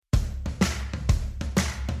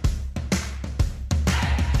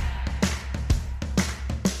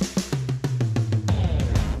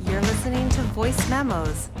Voice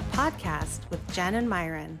Memos podcast with Jenn and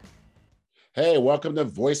Myron. Hey, welcome to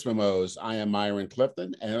Voice Memos. I am Myron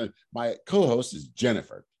Clifton, and my co-host is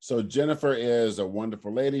Jennifer. So Jennifer is a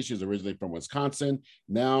wonderful lady. She's originally from Wisconsin,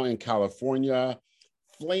 now in California.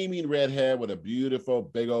 Flaming redhead with a beautiful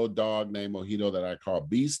big old dog named Mojito that I call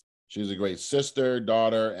Beast. She's a great sister,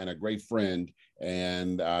 daughter, and a great friend.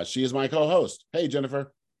 And she is my co-host. Hey,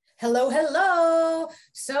 Jennifer. Hello, hello.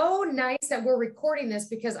 So nice that we're recording this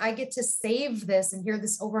because I get to save this and hear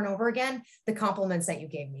this over and over again, the compliments that you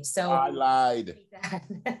gave me. So I lied.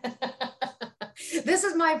 This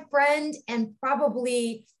is my friend and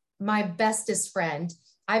probably my bestest friend.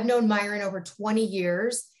 I've known Myron over 20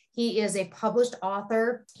 years. He is a published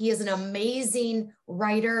author. He is an amazing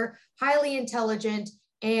writer, highly intelligent.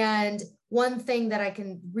 And one thing that I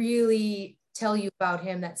can really tell you about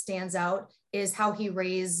him that stands out is how he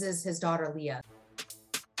raises his daughter, Leah.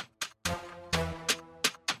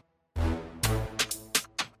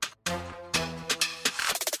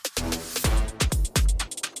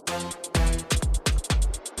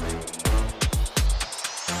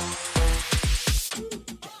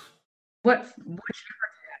 What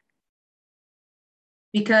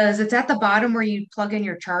because it's at the bottom where you plug in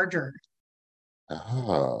your charger.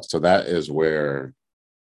 Oh, so that is where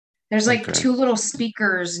there's like two little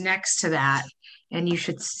speakers next to that, and you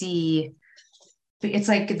should see it's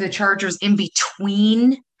like the charger's in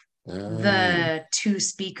between the two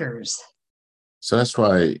speakers. So that's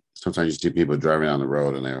why sometimes you see people driving down the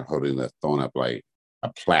road and they're holding their phone up like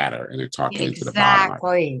a platter and they're talking into the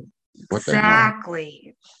bottom.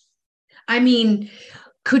 Exactly. I mean,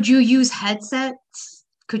 could you use headsets?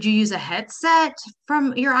 Could you use a headset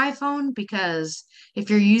from your iPhone? Because if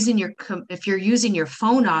you're using your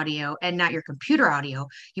phone audio and not your computer audio,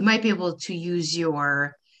 you might be able to use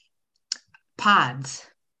your pods.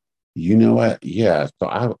 You know what? Yeah.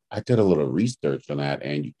 So I did a little research on that,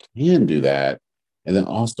 and you can do that. And then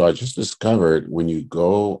also, I just discovered when you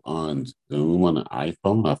go on Zoom on an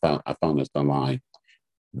iPhone, I found this online,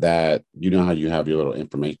 that you know how you have your little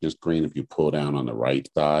information screen. If you pull down on the right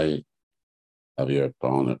side of your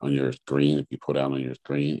phone on your screen, if you pull down on your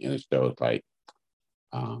screen, and it shows like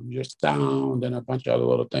your sound and a bunch of other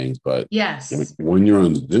little things. But yes, when you're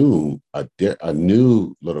on Zoom, a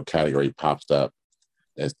new little category pops up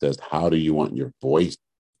that says, how do you want your voice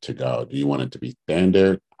to go? Do you want it to be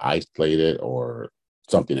standard, isolated, or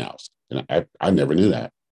something else? And I never knew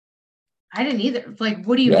that. I didn't either. Like,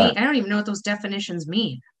 what do you mean? I don't even know what those definitions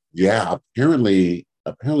mean. Yeah, apparently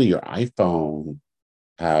your iPhone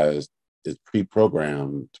is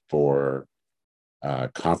pre-programmed for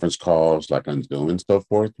conference calls like on Zoom and so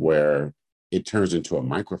forth, where it turns into a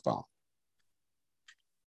microphone.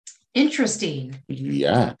 Interesting.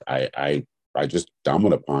 Yeah, I just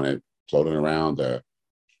stumbled upon it floating around the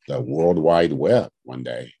World Wide Web one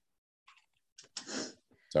day.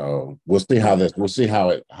 So we'll see how this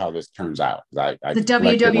turns out. The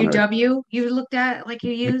www you looked at, like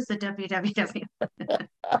you used the www.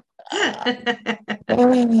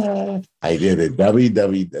 I did it.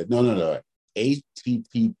 No.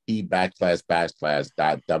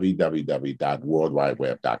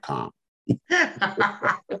 http://www.worldwideweb.com.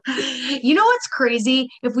 You know what's crazy?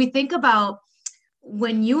 If we think about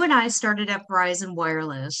when you and I started at Verizon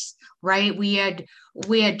Wireless, right? We had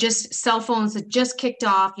just cell phones that just kicked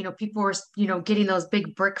off. You know, people were, getting those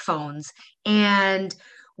big brick phones, and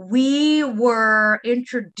we were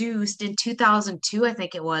introduced in 2002, I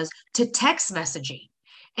think it was, to text messaging,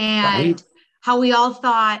 and how we all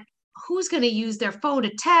thought, who's going to use their phone to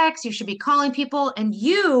text? You should be calling people. And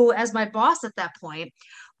you, as my boss at that point,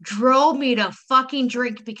 drove me to fucking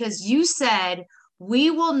drink because you said, we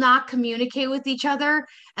will not communicate with each other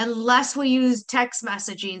unless we use text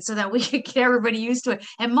messaging so that we can get everybody used to it.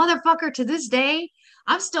 And motherfucker, to this day,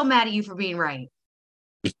 I'm still mad at you for being right.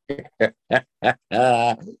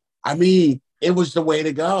 I mean, it was the way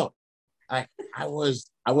to go. I was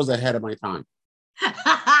ahead of my time.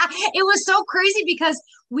 It was so crazy because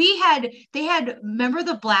they had remember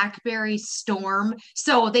the BlackBerry storm,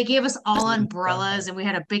 so they gave us all umbrellas and we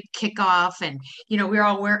had a big kickoff, and we were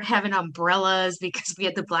all having umbrellas because we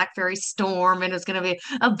had the BlackBerry storm and it was going to be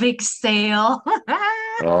a big sale.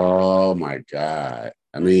 Oh my God,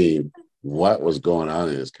 I mean, what was going on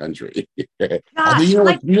in this country? You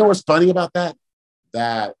know what's funny about that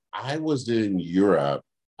I was in Europe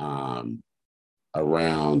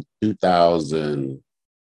around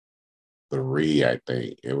 2003, I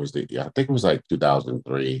think it was like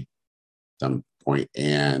 2003, some point.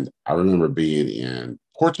 And I remember being in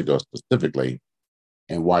Portugal specifically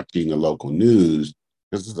and watching the local news,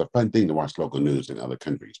 because it's a fun thing to watch local news in other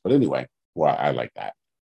countries. But anyway, well, I like that.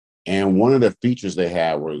 And one of the features they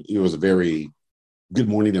had it was a very Good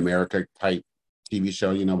Morning America type TV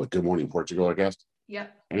show, with Good Morning Portugal, I guess.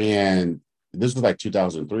 Yep. And this was like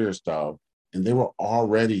 2003 or so, and they were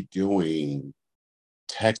already doing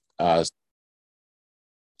text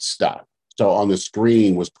stuff. So on the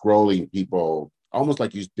screen was scrolling people, almost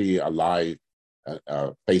like you see a live,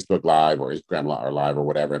 Facebook Live or Instagram Live or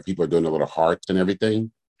whatever, and people are doing the little hearts and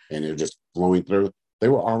everything, and they're just flowing through. They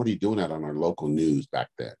were already doing that on our local news back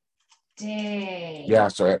then. Dang. Yeah,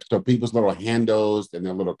 so people's little handles and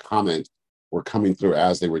their little comments were coming through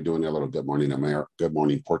as they were doing their little Good Morning America, Good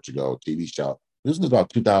Morning Portugal TV show. This was about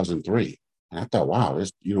 2003. And I thought, wow,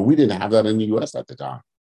 we didn't have that in the US at the time.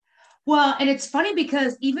 Well, and it's funny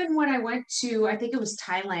because even when I went to, I think it was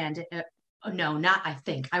Thailand. No, not I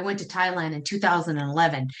think. I went to Thailand in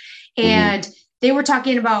 2011, and they were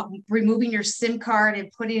talking about removing your SIM card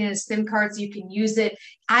and putting in a SIM card so you can use it.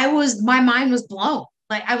 My mind was blown.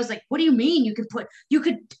 Like, I was like, what do you mean you could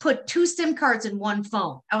put two SIM cards in one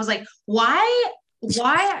phone? I was like, why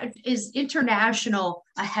is international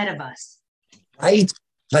ahead of us? Right?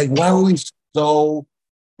 Like, why are we so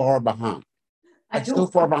far behind? So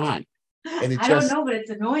far behind. And I don't know, but it's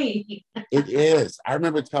annoying. It is. I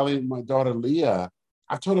remember telling my daughter Leah,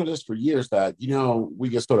 I told her this for years, that, we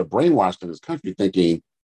get sort of brainwashed in this country thinking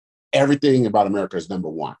everything about America is number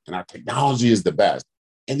one and our technology is the best.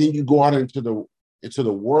 And then you go out into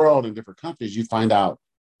the world in different countries, you find out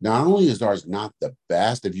not only is ours not the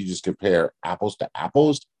best if you just compare apples to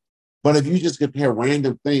apples, but if you just compare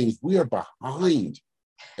random things, we are behind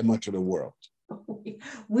in much of the world.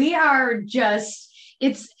 We are just,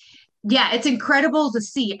 it's incredible to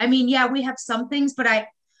see. I mean, yeah, we have some things, but I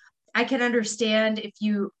can understand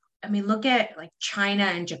look at like China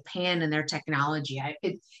and Japan and their technology.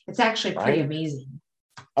 It's actually pretty amazing.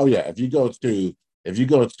 Oh yeah. If you go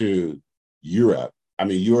to Europe,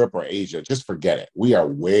 Europe or Asia, just forget it. We are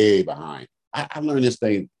way behind. I learned this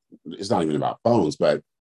thing. It's not even about phones, but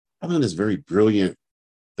I learned this very brilliant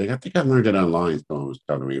thing. I think I learned it online. Someone was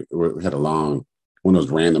telling me. We had one of those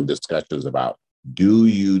random discussions about, when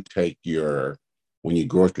you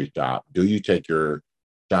grocery shop, do you take your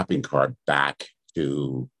shopping cart back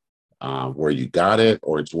to where you got it,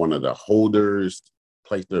 or it's one of the holders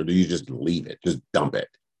place, or do you just leave it, just dump it?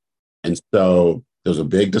 And so there was a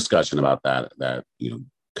big discussion about that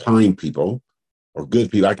kind people or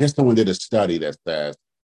good people. I guess someone did a study that says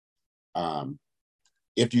a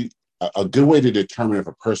good way to determine if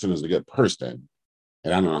a person is a good person,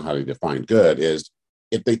 and I don't know how to define good, is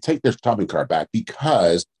if they take their shopping cart back,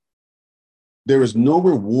 because there is no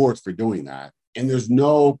reward for doing that, and there's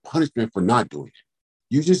no punishment for not doing it.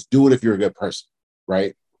 You just do it if you're a good person,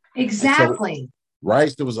 right? Exactly. Right.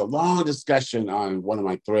 So there was a long discussion on one of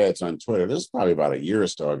my threads on Twitter. This is probably about a year or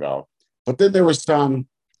so ago. But then there was some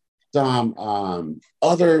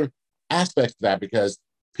other aspects to that, because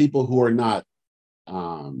people who are not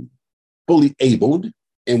fully abled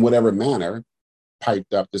in whatever manner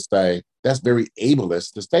piped up to say, that's very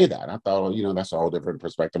ableist to say that. I thought, that's a whole different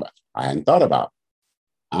perspective I hadn't thought about.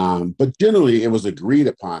 But generally, it was agreed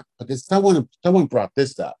upon. But then someone brought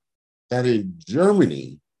this up, that in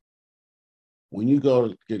Germany, when you go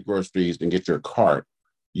to get groceries and get your cart,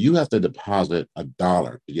 you have to deposit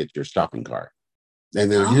 $1 to get your shopping cart. And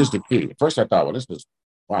then here's the key. At first, I thought,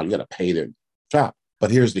 wow, you got to pay to shop.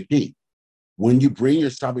 But here's the key. When you bring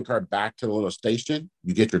your shopping cart back to the little station,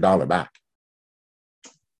 you get your $1 back.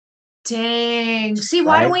 Dang. See,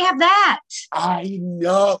 why don't we have that? I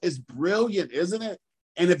know. It's brilliant, isn't it?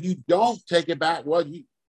 And if you don't take it back, well, you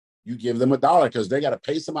give them $1 because they got to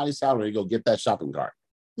pay somebody's salary to go get that shopping cart.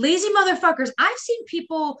 Lazy motherfuckers. I've seen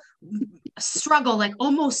people struggle, like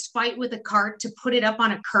almost fight with a cart to put it up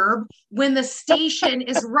on a curb when the station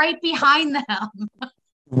is right behind them.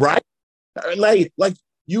 Right? Like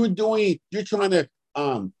you're trying to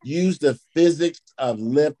use the physics of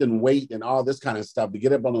lift and weight and all this kind of stuff to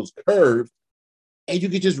get up on those curves, and you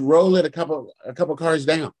could just roll it a couple cars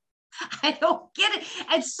down. I don't get it.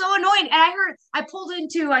 It's so annoying. And I pulled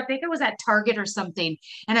into, I think it was at Target or something,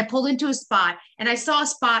 and I pulled into a spot, and I saw a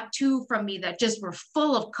spot two from me that just were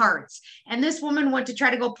full of carts. And this woman went to try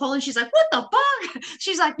to go pull, and she's like, what the fuck?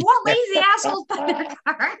 She's like, what lazy assholes put their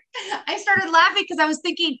cart? I started laughing because I was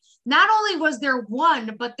thinking, not only was there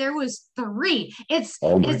one, but there was three. It's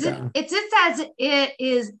as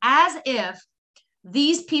if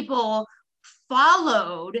these people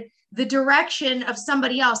followed the direction of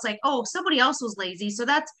somebody else, like, oh, somebody else was lazy, so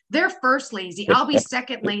they're first lazy. I'll be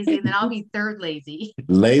second lazy, and then I'll be third lazy.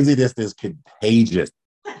 Laziness is contagious.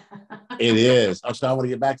 It is. So I want to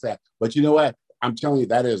get back to that. But you know what? I'm telling you,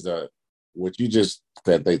 that is what you just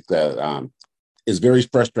said. They said it's very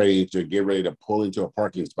frustrating to get ready to pull into a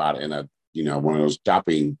parking spot in a, one of those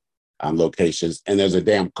shopping locations, and there's a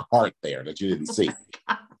damn cart there that you didn't see.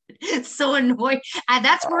 It's so annoying. And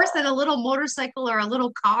that's worse than a little motorcycle or a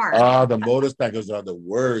little car. The motorcycles are the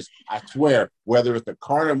worst. I swear, whether it's a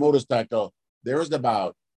car or motorcycle, there's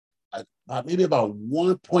maybe about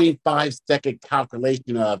 1.5 second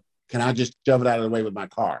calculation of, can I just shove it out of the way with my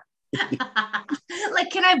car?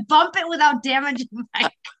 Like, can I bump it without damaging my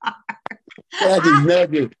car? I just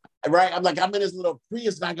nudge it, right? I'm in this little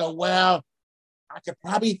Prius, and I go, well, I could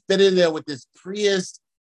probably fit in there with this Prius,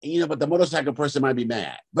 but the motorcycle person might be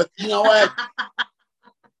mad. But you know what?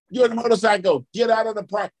 You're in a motorcycle. Get out of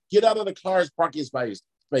the car's parking space,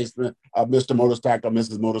 Mr. Motorcycle,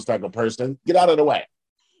 Mrs. Motorcycle person. Get out of the way.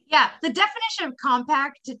 Yeah, the definition of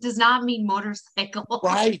compact does not mean motorcycle.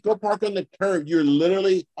 Right, go park on the curb. You're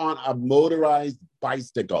literally on a motorized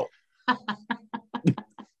bicycle.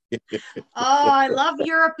 I love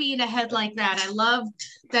Europe being ahead like that. I love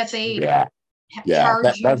that they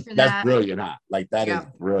charge you for that. That's brilliant, huh? Like, that is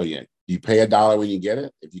brilliant. You pay $1 when you get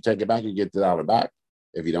it. If you take it back, you get the $1 back.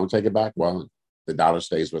 If you don't take it back, well, the dollar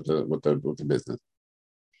stays with the business.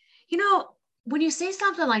 When you say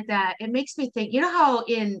something like that, it makes me think, how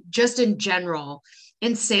in general,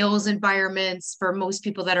 in sales environments, for most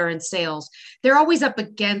people that are in sales, they're always up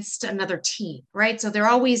against another team, right? So they're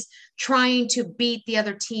always trying to beat the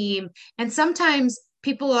other team. And sometimes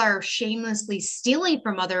people are shamelessly stealing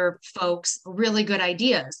from other folks really good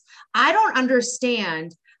ideas. I don't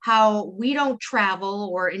understand how we don't travel,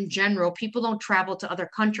 or in general, people don't travel to other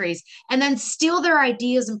countries and then steal their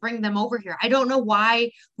ideas and bring them over here. I don't know why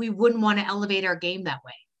we wouldn't want to elevate our game that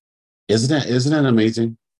way. Isn't it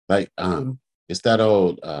amazing? Like, it's that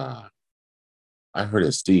old, I heard a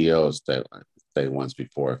CEO say once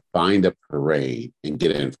before, find a parade and get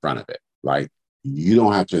in front of it. Like, you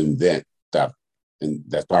don't have to invent stuff and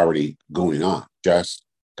that's already going on. Just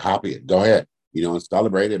copy it. Go ahead, and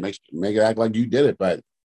celebrate it, make it act like you did it. But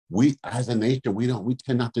we, as a nation, we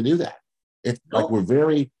tend not to do that. It's like we're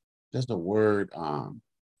very, there's the word,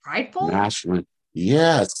 prideful, national.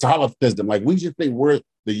 Yeah, solipsism. Like, we just think we're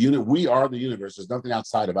the unit. We are the universe. There's nothing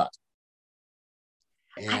outside of us.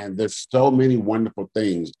 And there's so many wonderful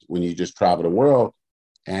things when you just travel the world,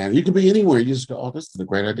 and you can be anywhere. You just go, oh, this is a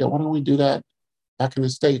great idea. Why don't we do that back in the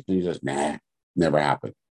States? And you just, never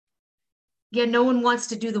happened. Yeah, no one wants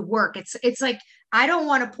to do the work. It's like, I don't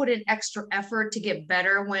want to put in extra effort to get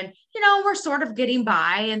better when, we're sort of getting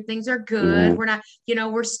by and things are good. Mm-hmm. We're not,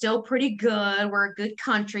 we're still pretty good. We're a good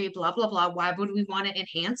country, blah, blah, blah. Why would we want to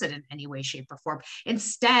enhance it in any way, shape, or form?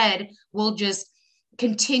 Instead, we'll just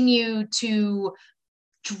continue to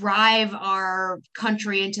drive our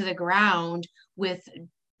country into the ground with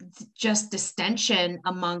just distension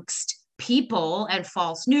amongst people and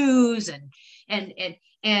false news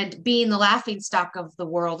and being the laughing stock of the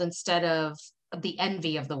world instead of the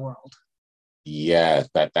envy of the world. Yes,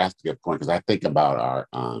 that's a good point, because I think about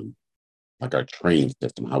our train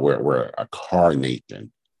system, how we're a car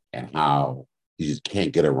nation, and how you just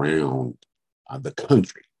can't get around the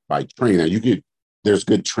country by train. Now, there's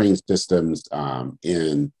good train systems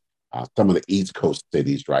in some of the East Coast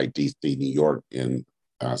cities, right? DC, New York, and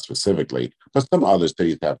specifically, but some other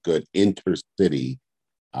cities have good intercity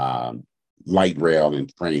light rail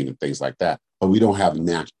and train and things like that. But we don't have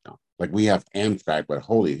national. Like, we have Amtrak, but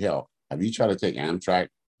holy hell, have you tried to take Amtrak,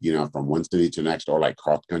 from one city to the next, or like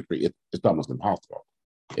cross country? It's almost impossible.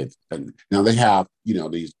 Now they have,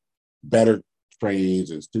 these better trains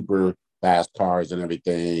and super fast cars and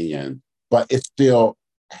everything, but it's still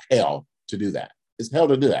hell to do that. It's hell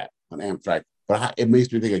to do that on Amtrak. But it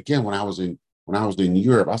makes me think again, when I was in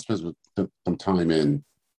Europe, I spent some time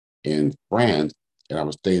in France, and I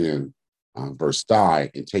was staying in Versailles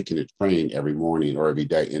and taking a train every morning or every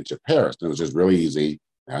day into Paris. And it was just really easy.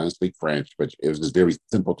 I didn't speak French, but it was just very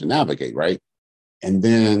simple to navigate, right? And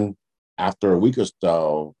then after a week or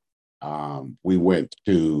so, we went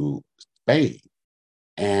to Spain,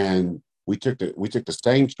 and we took the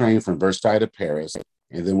same train from Versailles to Paris.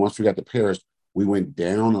 And then once we got to Paris, we went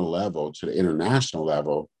down a level to the international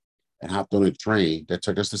level and hopped on a train that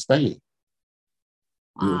took us to Spain.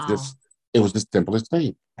 Wow. It was the simplest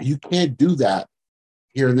thing. You can't do that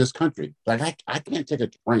here in this country. Like, I can't take a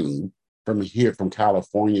train from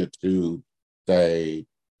California to, say,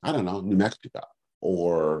 I don't know, New Mexico,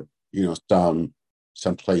 or,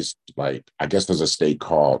 some place, like, I guess there's a state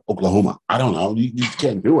called Oklahoma. I don't know. You just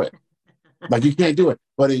can't do it. Like, you can't do it.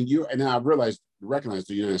 But and now I recognize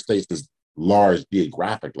the United States is large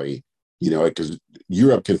geographically, because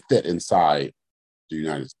Europe can fit inside the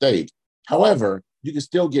United States. However, you can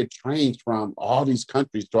still get trains from all these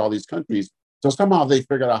countries to all these countries So somehow they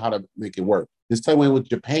figured out how to make it work. The same way with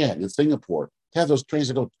Japan and Singapore. It has those trains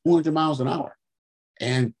that go 200 miles an hour.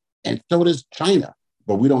 And so does China.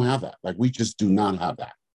 But we don't have that. Like, we just do not have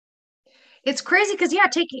that. It's crazy because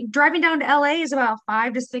driving down to LA is about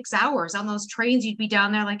 5 to 6 hours. On those trains, you'd be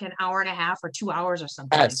down there like an hour and a half or 2 hours or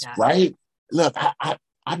something like That's that. right. Look,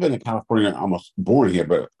 I've been in California, almost born here,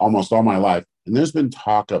 but almost all my life. And there's been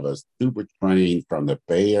talk of a super train from the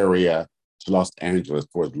Bay Area to Los Angeles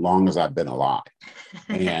for as long as I've been alive.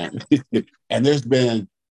 And and there's been,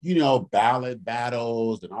 ballot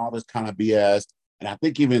battles and all this kind of BS. And I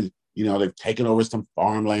think even, they've taken over some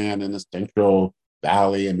farmland in the Central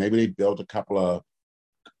Valley, and maybe they built a couple of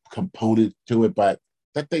components to it, but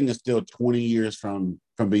that thing is still 20 years from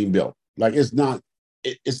being built. Like, it's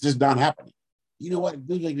just not happening. You know what? It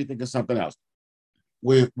does make me think of something else.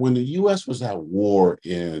 When the U.S. was at war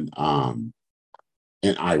in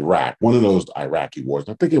Iraq, one of those Iraqi wars,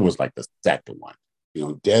 I think it was like the second one,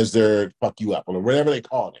 desert, fuck you up, or whatever they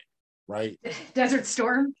called it, right? Desert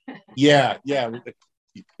Storm. Yeah.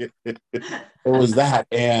 It was that.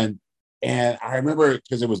 And I remember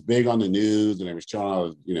because it was big on the news and it was showing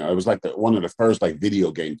all, it was like one of the first like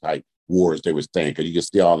video game type wars they were saying, because you could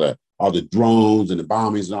see all the drones and the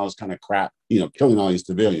bombings and all this kind of crap, killing all these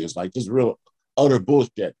civilians, like just real utter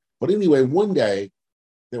bullshit. But anyway, one day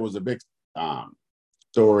there was a big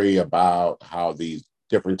story about how these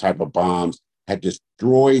different type of bombs had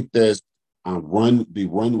destroyed the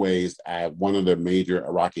runways at one of the major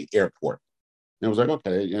Iraqi airports. And it was like,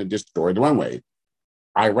 okay, destroyed the runway.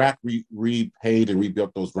 Iraq repaid and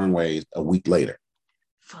rebuilt those runways a week later.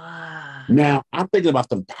 Fuck. Now, I'm thinking about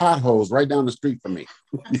some potholes right down the street from me.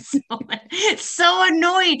 So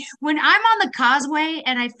annoying. When I'm on the causeway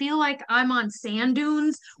and I feel like I'm on sand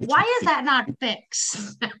dunes, why is that not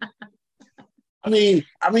fixed? I mean,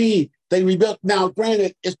 they rebuilt. Now,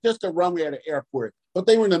 granted, it's just a runway at an airport, but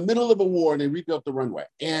they were in the middle of a war and they rebuilt the runway.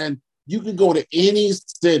 And you can go to any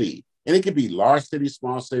city, and it could be large cities,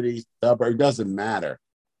 small cities, suburb, it doesn't matter.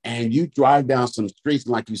 And you drive down some streets,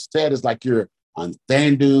 and like you said, it's like you're on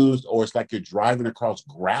sand dunes, or it's like you're driving across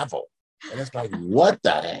gravel. And it's like, what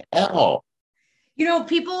the hell?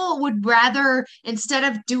 People would rather, instead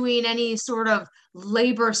of doing any sort of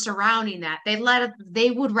labor surrounding that, they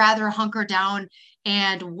would rather hunker down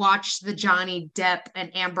and watch the Johnny Depp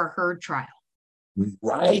and Amber Heard trial.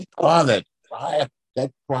 Right? Oh, that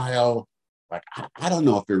trial, like, I don't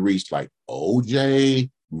know if it reached like OJ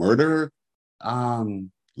murder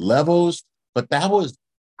levels, but that was,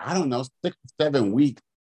 I don't know, 6 to 7 weeks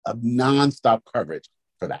of nonstop coverage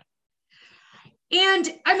for that.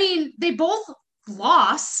 And I mean, they both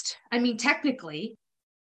lost. I mean, technically.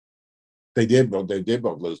 They did both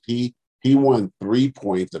lose. He won 3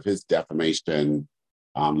 points of his defamation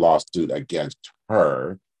lawsuit against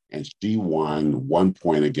her, and she won 1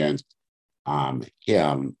 point against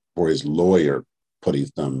him for his lawyer putting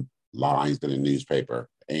some lines in the newspaper.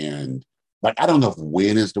 And like, I don't know if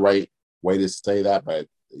win is the right way to say that, but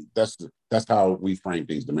that's how we frame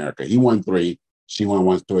things in America. He won 3, she won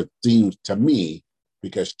 1. So it seems to me,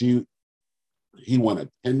 because he won a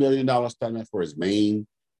 $10 million settlement for his main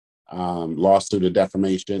lawsuit of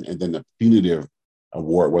defamation, and then the punitive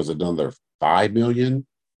award was another $5 million,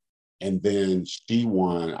 and then she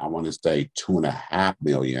won, I want to say, $2.5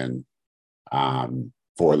 million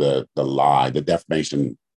for the lie, the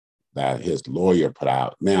defamation that his lawyer put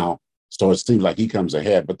out. Now, so it seems like he comes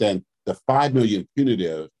ahead, but then the $5 million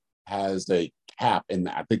punitive has a cap, and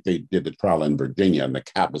I think they did the trial in Virginia, and the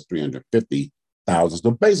cap is $350,000.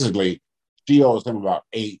 So basically, she owes him about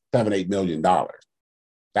 $8 million.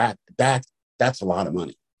 That's a lot of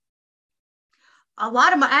money. A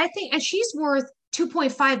lot of money, I think, and she's worth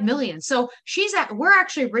 2.5 million. So we're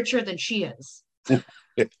actually richer than she is.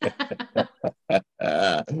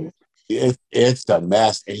 It's a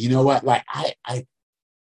mess. And you know what? Like,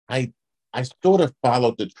 I sort of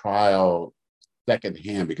followed the trial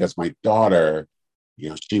secondhand because my daughter,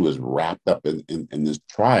 she was wrapped up in this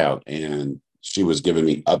trial, and she was giving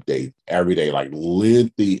me updates every day, like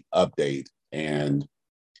lengthy updates. And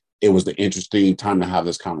it was an interesting time to have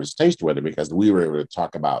this conversation with her, because we were able to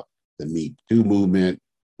talk about the Me Too movement.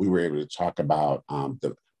 We were able to talk about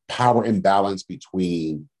the power imbalance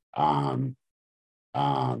between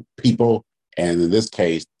people, and in this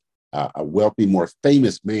case, a wealthy, more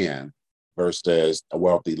famous man versus a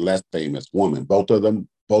wealthy, less famous woman. Both of them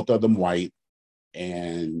white,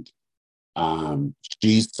 and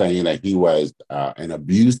she's saying that he was an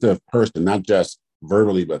abusive person, not just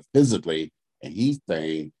verbally but physically, and he's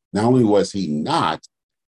saying not only was he not,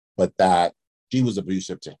 but that she was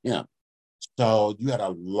abusive to him. So you had a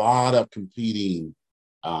lot of competing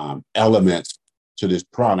elements to this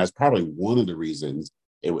trial. And that's probably one of the reasons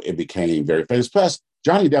it became very famous. Plus,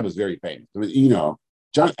 Johnny Depp is very famous. I mean,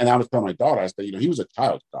 John, and I was telling my daughter, I said, he was a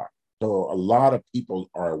child star. So a lot of people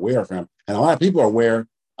are aware of him, and a lot of people are aware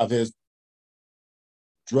of his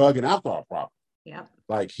drug and alcohol problem. Yeah.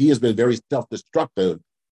 Like, he has been very self-destructive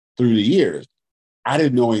through the years. I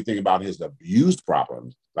didn't know anything about his abuse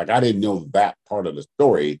problems. Like, I didn't know that part of the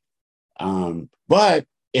story. But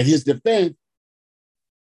in his defense,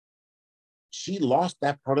 she lost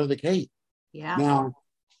that part of the case. Yeah. Now,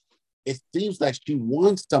 it seems like she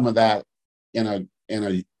won some of that in a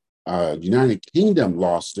United Kingdom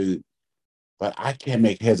lawsuit, but I can't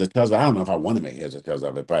make heads or tails. I don't know if I want to make heads or tails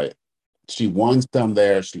of it, but she won some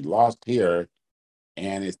there. She lost here.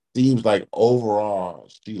 And it seems like overall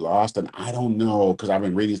she lost. And I don't know, because I've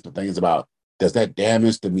been reading some things about, does that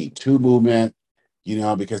damage the Me Too movement?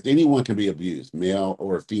 Because anyone can be abused, male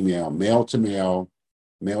or female, male to male,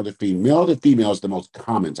 male to female. Male to female is the most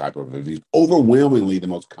common type of abuse, overwhelmingly the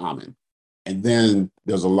most common. And then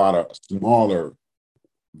there's a lot of smaller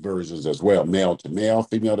versions as well, male to male,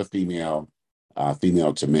 female to female,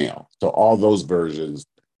 female to male. So all those versions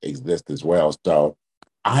exist as well. So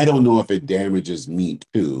I don't know if it damages Me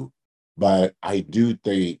Too, but I do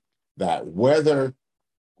think that whether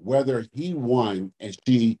he won and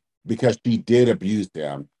because she did abuse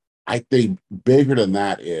them, I think bigger than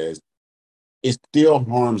that is it still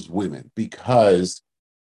harms women, because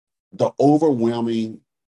the overwhelming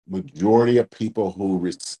majority of people who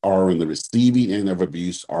are in the receiving end of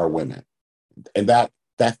abuse are women, and that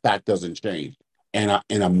fact doesn't change. And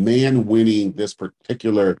a man winning this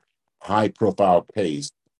particular high profile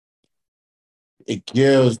case, it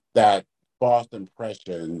gives that false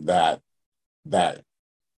impression that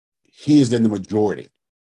he is in the majority,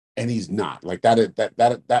 and he's not. Like, that's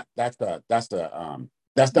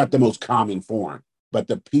not the most common form. But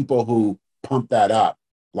the people who pump that up,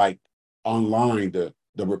 like online, the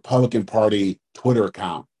Republican Party Twitter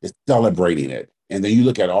account is celebrating it. And then you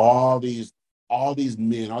look at all these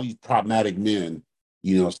men, all these problematic men,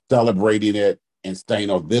 celebrating it and saying,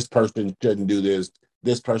 oh, this person shouldn't do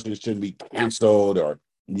this person shouldn't be canceled, or,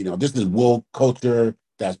 this is woke culture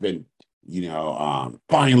that's been,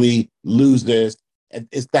 finally lose this. And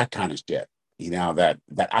it's that kind of shit,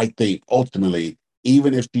 that I think ultimately,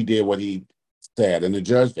 even if she did what he said and the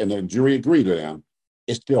judge and the jury agreed with him,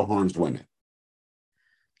 it still harms women.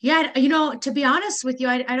 Yeah, to be honest with you,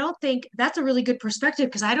 I don't think that's a really good perspective,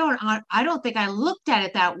 because I don't think I looked at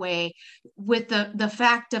it that way, with the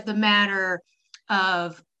fact of the matter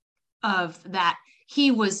of that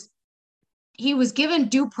he was given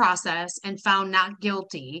due process and found not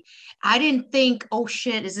guilty. I didn't think, oh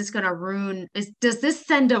shit, is this going to does this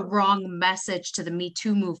send a wrong message to the Me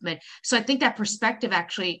Too movement? So I think that perspective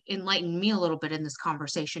actually enlightened me a little bit in this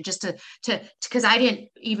conversation, just because I didn't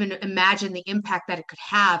even imagine the impact that it could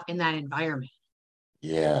have in that environment.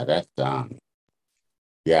 Yeah, that's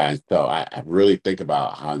yeah. And so I really think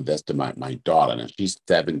about how I invested my daughter, and she's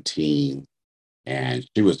 17, and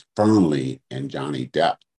she was firmly in Johnny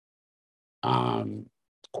Depp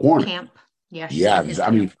corner. Camp. Yeah, Yeah, I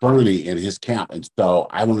mean, firmly in his camp. And so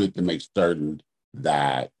I wanted to make certain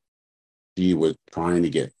that she was trying to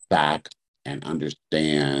get facts and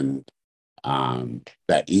understand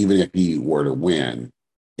that even if he were to win,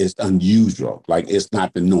 it's unusual. Like, it's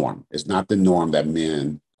not the norm. It's not the norm that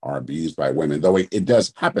men are abused by women, though it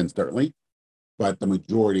does happen, certainly, but the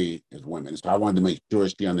majority is women. So I wanted to make sure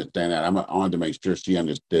she understand that. I wanted to make sure she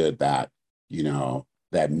understood that,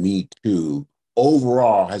 that Me Too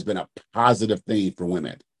overall has been a positive thing for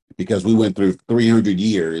women, because we went through 300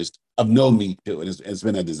 years of no Me Too, and it's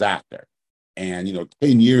been a disaster. And,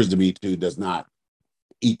 10 years to Me Too does not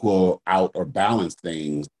equal out or balance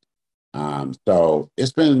things. So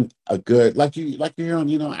it's been a good, like you're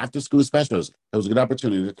hearing, after school specials, it was a good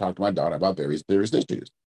opportunity to talk to my daughter about various serious issues.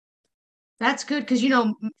 That's good, because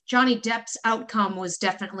Johnny Depp's outcome was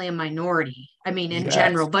definitely a minority. I mean, in Yes.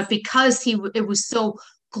 general, but because it was so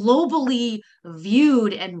globally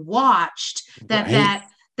viewed and watched, Right.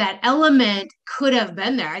 that element could have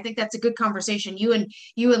been there. I think that's a good conversation. You and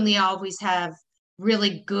Leah always have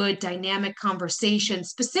really good dynamic conversations.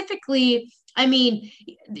 Specifically, I mean,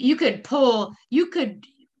 you could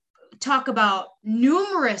talk about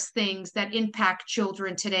numerous things that impact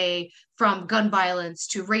children today, from gun violence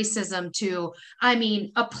to racism to, I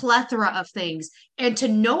mean, a plethora of things. And to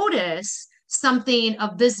notice something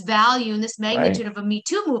of this value and this magnitude Right. of a Me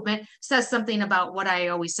Too movement says something about what I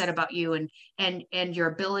always said about you, and your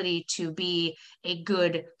ability to be a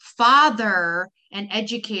good father an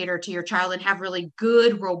educator to your child and have really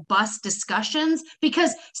good, robust discussions.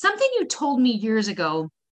 Because something you told me years ago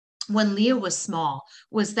when Leah was small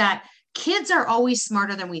was that kids are always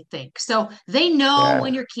smarter than we think. So they know Yeah.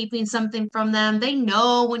 when you're keeping something from them. They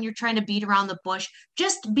know when you're trying to beat around the bush.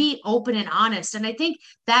 Just be open and honest. And I think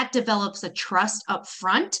that develops a trust up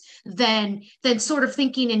front than sort of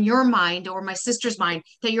thinking in your mind or my sister's mind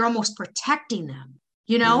that you're almost protecting them,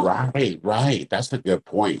 you know? Right, right. That's a good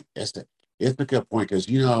point. It's a good point because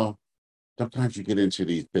sometimes you get into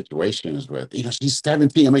these situations with, she's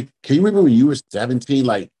 17. I mean, can you remember when you were 17?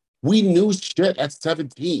 Like we knew shit at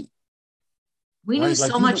 17, We knew right?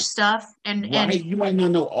 Like so much stuff and right, you might not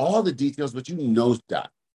know all the details, but you know stuff.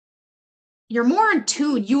 you're more in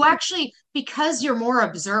tune. You actually, because you're more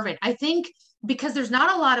observant, I think because there's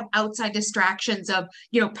not a lot of outside distractions of,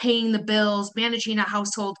 paying the bills, managing a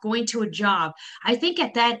household, going to a job. I think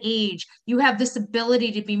at that age, you have this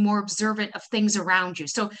ability to be more observant of things around you.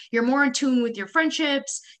 So you're more in tune with your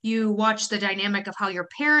friendships. You watch the dynamic of how your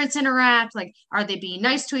parents interact. Like, are they being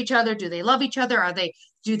nice to each other? Do they love each other?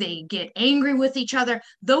 Do they get angry with each other?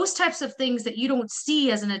 Those types of things that you don't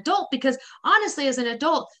see as an adult, because honestly, as an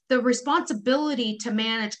adult, the responsibility to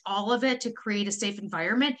manage all of it to create a safe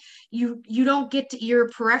environment, you don't get to, your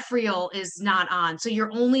peripheral is not on. So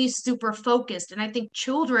you're only super focused. And I think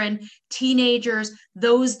children, teenagers,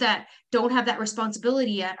 those that don't have that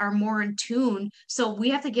responsibility yet are more in tune. So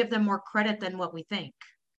we have to give them more credit than what we think.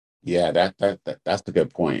 Yeah, that's a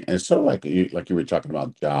good point. And it's sort of like you were talking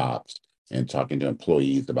about jobs and talking to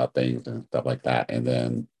employees about things and stuff like that. And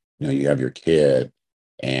then, you have your kid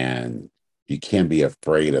and you can't be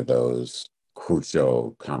afraid of those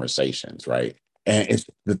crucial conversations, right? And it's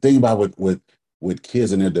the thing about with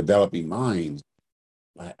kids and their developing minds,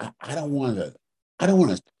 like I don't want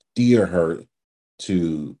to steer her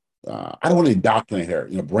to I don't want to indoctrinate her,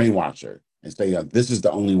 brainwash her and say, this is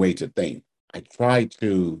the only way to think. I try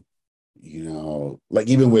to like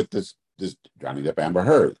even with this Johnny Depp Amber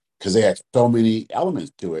Heard, because they had so many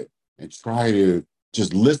elements to it, and try to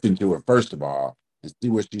just listen to her first of all and see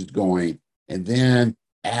where she's going, and then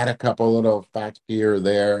add a couple little facts here or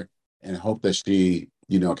there, and hope that she,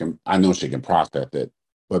 can I know she can process it,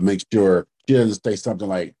 but make sure she doesn't say something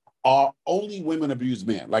like, only women abuse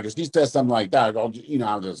men. Like if she says something like that, I'll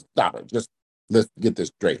just stop it. Just let's get this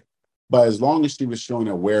straight. But as long as she was showing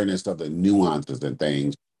awareness of the nuances and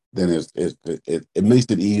things, then it makes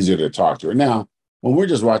it easier to talk to her. Now, when we're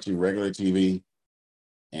just watching regular TV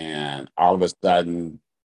and all of a sudden,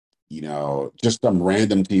 just some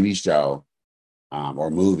random TV show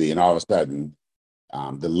or movie, and all of a sudden,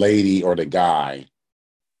 the lady or the guy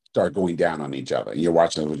start going down on each other, and you're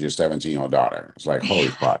watching it with your 17-year-old daughter. It's like, holy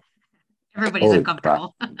fuck. Everybody's Holy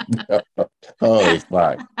fuck. uncomfortable. Holy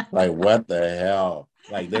fuck. Like, what the hell?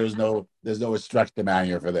 Like, there's no instruction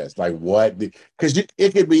manual for this. Like, what? Because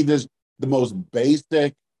it could be the most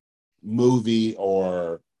basic movie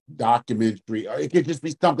or documentary, or it could just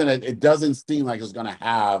be something that it doesn't seem like it's going to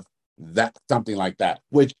have that something like that,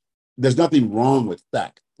 which there's nothing wrong with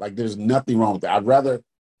sex. Like, there's nothing wrong with that. I'd rather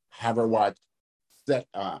have her watch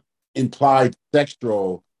implied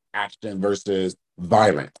sexual action versus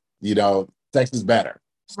violent. Sex is better.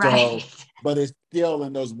 So, Right. but it's still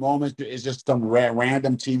in those moments, it's just some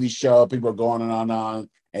random TV show. People are going on and on.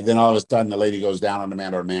 And then all of a sudden, the lady goes down on the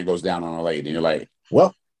man or the man goes down on a lady. And you're like,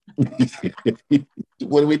 well,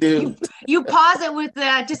 what do we do? You pause it with the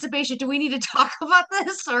anticipation. Do we need to talk about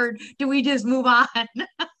this or do we just move on?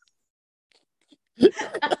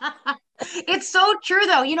 It's so true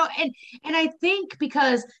though, and I think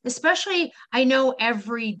because especially I know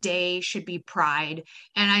every day should be Pride,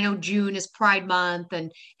 and I know June is Pride Month,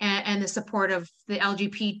 and the support of the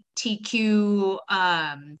LGBTQ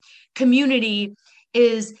community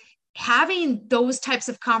is having those types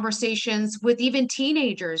of conversations with even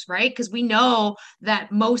teenagers, right? Because we know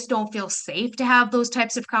that most don't feel safe to have those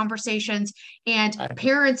types of conversations, and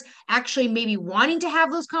parents actually maybe wanting to have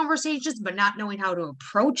those conversations but not knowing how to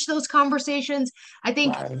approach those conversations. I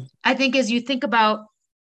think as you think about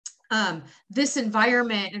this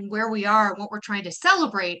environment and where we are and what we're trying to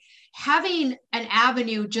celebrate, having an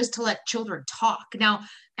avenue just to let children talk. Now,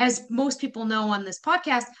 as most people know on this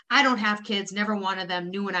podcast, I don't have kids, never wanted them,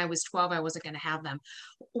 knew when I was 12 I wasn't going to have them.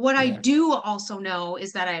 What I do also know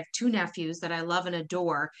is that I have two nephews that I love and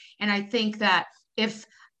adore. And I think that if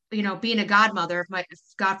being a godmother, if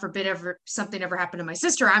God forbid something ever happened to my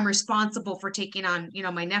sister, I'm responsible for taking on,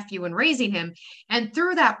 my nephew and raising him. And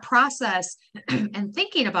through that process and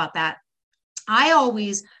thinking about that, I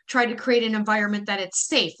always try to create an environment that it's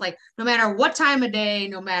safe. Like no matter what time of day,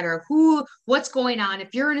 no matter what's going on,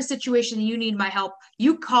 if you're in a situation that you need my help,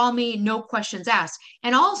 you call me, no questions asked.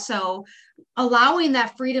 And also allowing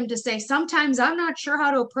that freedom to say, sometimes I'm not sure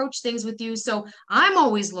how to approach things with you. So I'm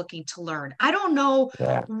always looking to learn. I don't know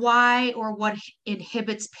Yeah. why or what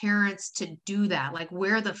inhibits parents to do that, like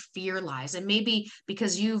where the fear lies. And maybe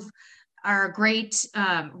because you've are a great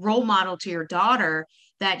role model to your daughter,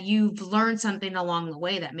 that you've learned something along the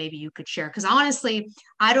way that maybe you could share. Because honestly,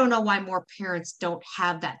 I don't know why more parents don't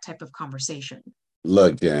have that type of conversation.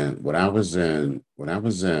 Look, Dan, when I was in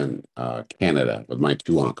Canada with my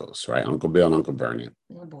two uncles, right? Uncle Bill and Uncle Vernon.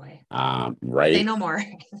 Oh boy. Say Right. no more.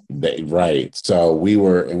 Right. So we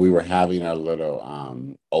were having our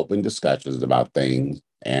little open discussions about things.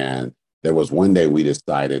 And there was one day we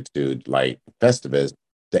decided to, like, Festivus,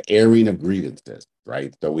 the airing of grievances,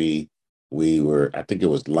 right? So we were, I think it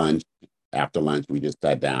was lunch. After lunch, we just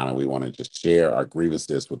sat down and we wanted to share our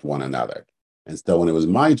grievances with one another. And so when it was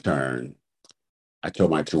my turn, I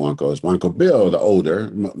told my two uncles, my Uncle Bill, the older,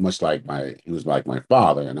 much like he was like my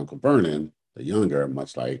father, and Uncle Vernon, the younger,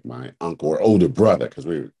 much like my uncle or older brother, because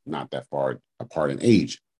we were not that far apart in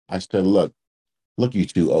age. I said, look, you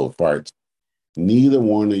two old farts. Neither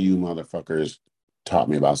one of you motherfuckers taught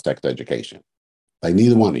me about sex education. Like,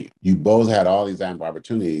 neither one of you. You both had all these ample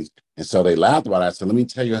opportunities. And so they laughed about it. I said, let me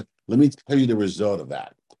tell you the result of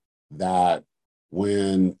that. That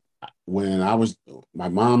when I was, my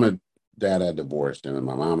mom and dad had divorced, and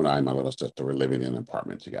my mom and I and my little sister were living in an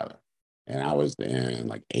apartment together. And I was in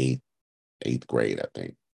like eighth grade, I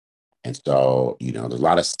think. And so, there's a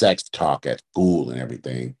lot of sex talk at school and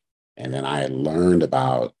everything. And then I had learned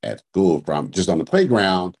about at school from just on the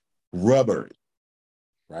playground, rubbers,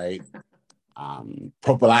 right?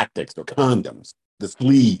 Prophylactics or condoms, the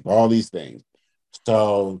sleeve, all these things.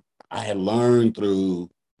 So I had learned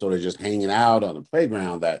through sort of just hanging out on the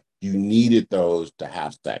playground that you needed those to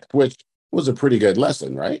have sex, which was a pretty good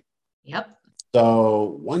lesson, right? Yep.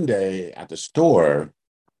 So one day at the store,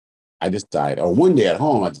 one day at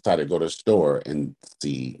home, I decided to go to the store and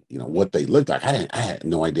see, what they looked like. I had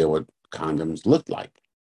no idea what condoms looked like.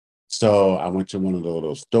 So I went to one of the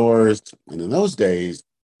little stores, and in those days,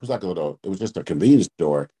 it was just a convenience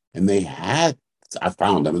store, and I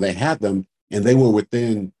found them, and they had them, and they were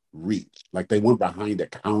within reach, like they weren't behind a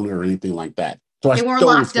counter or anything like that. So I They weren't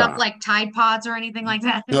stole locked up some. like Tide Pods or anything like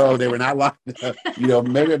that. No, they were not locked up.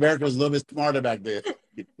 Maybe America was a little bit smarter back then.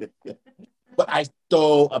 But I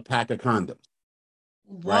stole a pack of condoms,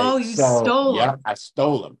 Whoa, right? you So, stole yeah, them. I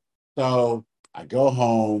stole them. So I go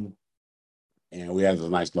home, and we had a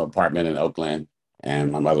nice little apartment in Oakland,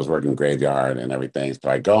 and my mother's working graveyard and everything. So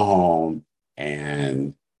I go home,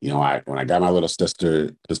 and when I got my little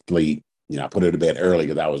sister to sleep, I put her to bed early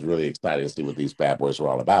because I was really excited to see what these bad boys were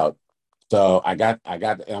all about. So and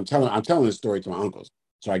I'm telling this story to my uncles.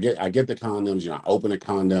 So I get the condoms, I open a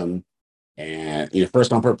condom, and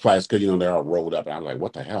first I'm perplexed because they're all rolled up, and I was like,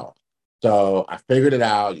 what the hell? So I figured it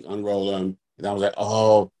out. You unroll them, and I was like,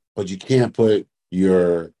 oh, but you can't put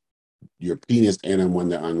your penis in them when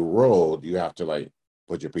they're unrolled. You have to, like,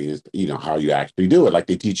 put your penis, how you actually do it, like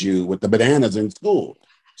they teach you with the bananas in school.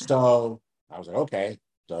 So I was like, okay.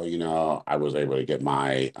 So I was able to get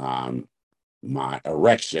my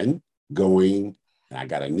erection going, and I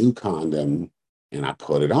got a new condom, and I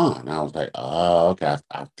put it on. I was like, oh, okay,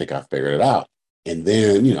 I think I figured it out. And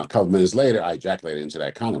then, a couple minutes later, I ejaculated into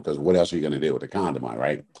that condom, because what else are you going to do with a condom on,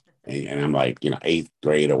 right? And I'm like, eighth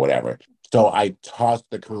grade or whatever. So I tossed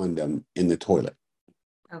the condom in the toilet.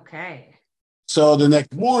 Okay. So the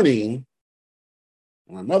next morning,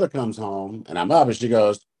 my mother comes home and I'm up, and she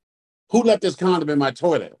goes, who left this condom in my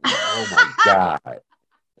toilet? I'm like, oh my God.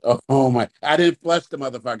 Oh my, I didn't flush the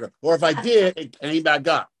motherfucker. Or if I did, it came back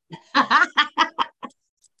up.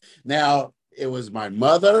 Now, it was my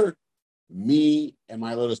mother, me, and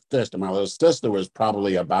my little sister. My little sister was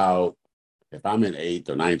probably about, if I'm in eighth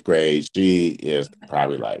or ninth grade, she is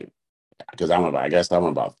probably like, because I guess I'm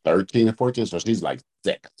about 13 or 14. So she's like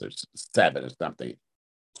 6 or 7 or something.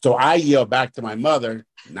 So I yell back to my mother,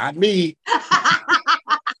 not me.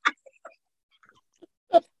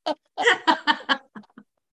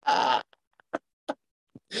 Ah,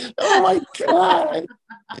 oh my God.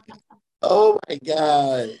 Oh my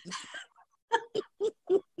God.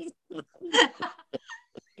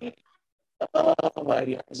 Oh my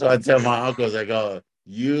God. So I tell my uncles, I go,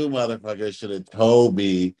 you motherfuckers should have told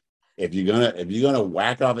me, if you're gonna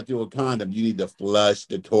whack off into a condom, you need to flush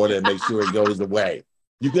the toilet and make sure it goes away.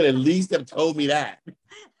 You could at least have told me that.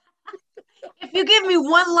 If you give me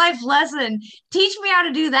one life lesson, teach me how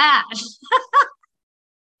to do that.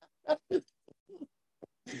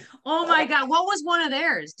 Oh my God. What was one of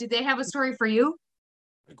theirs? Did they have a story for you?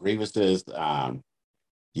 The grievances,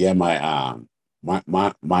 yeah, my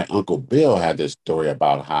Uncle Bill had this story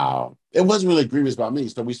about how it wasn't really grievous about me.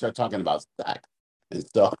 So we started talking about sex. And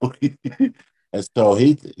so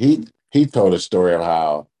he told a story of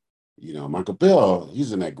how, my Uncle Bill,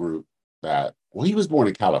 he's in that group that, well, he was born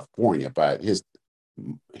in California, but his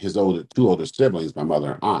two older siblings, my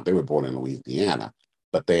mother and aunt, they were born in Louisiana,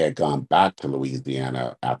 but they had gone back to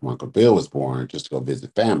Louisiana after my Uncle Bill was born just to go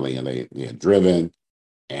visit family, and they had driven,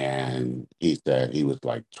 and he said he was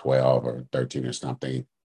like 12 or 13 or something,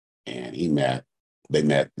 and they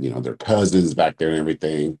met, their cousins back there and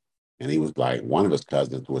everything, and he was like, one of his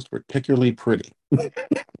cousins was particularly pretty.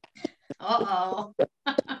 Uh-oh.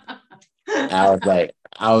 I was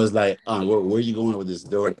like, where are you going with this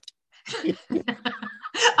story?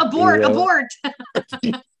 Abort, abort.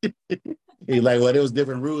 He's like, well, there was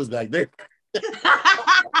different rules back there.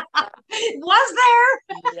 Was there?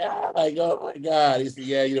 Yeah, like, oh my God. He said,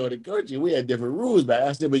 yeah, in the country, we had different rules back.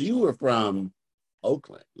 I said, but you were from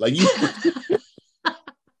Oakland. Like you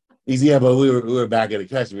he said, yeah, but we were back in the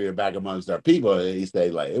country, we were back amongst our people. And he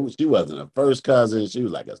said, like, she wasn't a first cousin, she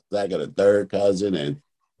was like a second or third cousin. And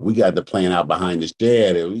we got to playing out behind the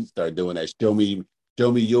shed, and we started doing that. Show me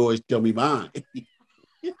yours, show me mine.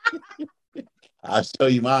 I'll show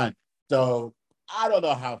you mine. So I don't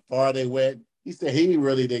know how far they went. He said he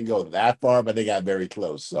really didn't go that far, but they got very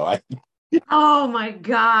close. So Oh my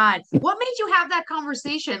God. What made you have that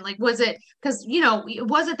conversation? Like, was it because, it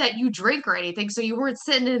wasn't that you drink or anything. So you weren't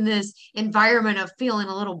sitting in this environment of feeling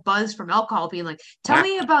a little buzz from alcohol, being like, tell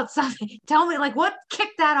me about something. Tell me, like, what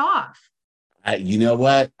kicked that off? you know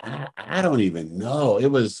what? I don't even know. I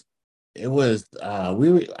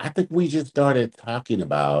think we just started talking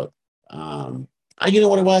about, you know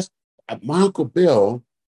what it was? My Uncle Bill,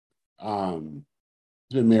 um,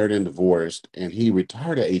 been married and divorced, and he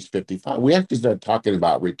retired at age 55. We actually started talking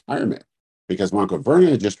about retirement because my Uncle Vernon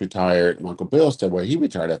had just retired. My Uncle Bill said, well, he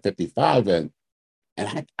retired at 55. And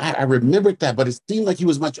I remembered that, but it seemed like he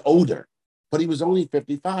was much older, but he was only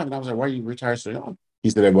 55. And I was like, why are you retired so young? He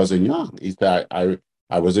said, I wasn't young. He said, I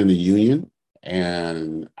was in the union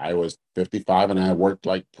and I was 55 and I worked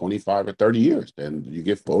like 25 or 30 years and you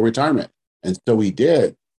get full retirement. And so he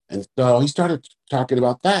did. And so he started talking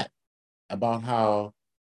about that, about how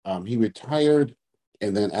he retired,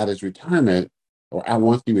 and then at his retirement, or at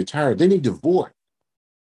once he retired, then he divorced,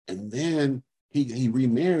 and then he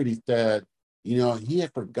remarried. He said, he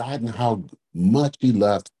had forgotten how much he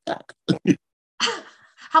loved sex.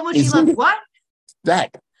 How much He he loved said, what?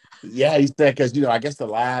 sex. Yeah, he said because I guess the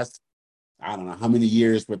last I don't know how many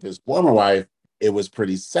years with his former wife, it was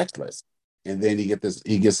pretty sexless, and then he gets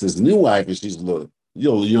this new wife, and she's a little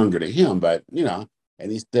younger than him, but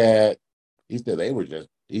and he said they were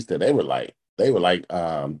like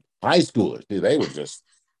high schoolers. They were just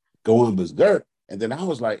going berserk. And then I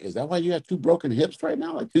was like, is that why you have two broken hips right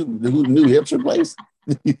now? Like two new hips replaced?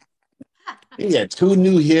 He had two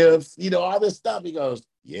new hips, all this stuff. He goes,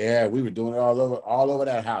 yeah, we were doing it all over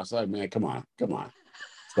that house. Like, man, come on.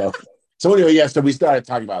 So anyway, yeah, so we started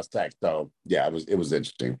talking about sex. So yeah, it was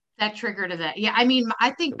interesting. That triggered that. Yeah. I mean,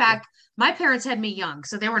 I think back, my parents had me young,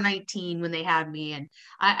 so they were 19 when they had me. And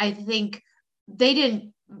I think they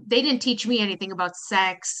didn't teach me anything about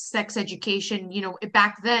sex education.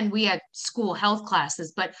 Back then we had school health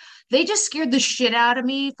classes, but they just scared the shit out of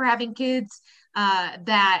me for having kids.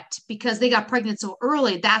 That because they got pregnant so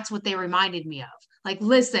early, that's what they reminded me of. Like,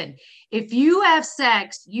 listen, if you have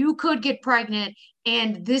sex, you could get pregnant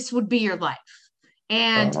and this would be your life.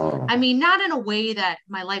 And Uh, I mean, not in a way that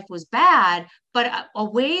my life was bad, but a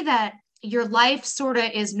way that your life sort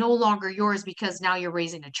of is no longer yours because now you're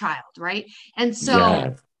raising a child, right? And so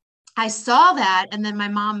yeah. I saw that. And then my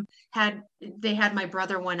mom they had my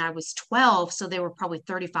brother when I was 12. So they were probably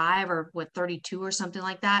 35 or 32 or something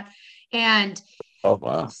like that. And Oh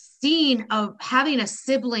wow. seeing of having a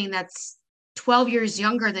sibling that's 12 years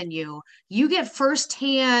younger than you get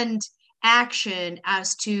firsthand action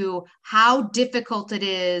as to how difficult it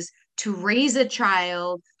is to raise a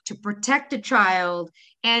child, to protect a child.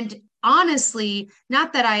 And honestly,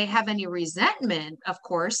 not that I have any resentment, of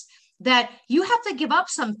course, that you have to give up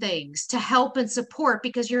some things to help and support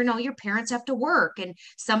because your parents have to work and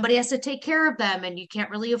somebody has to take care of them and you can't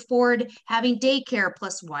really afford having daycare.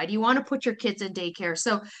 Plus, why do you want to put your kids in daycare?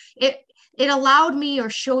 So it allowed me or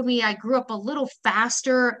showed me I grew up a little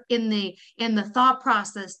faster in the thought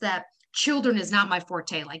process that children is not my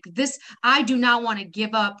forte. Like this, I do not want to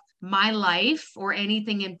give up my life or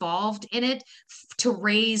anything involved in it to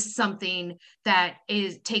raise something that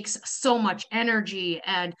takes so much energy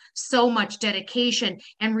and so much dedication,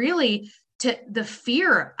 and really to the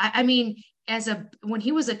fear. I mean, when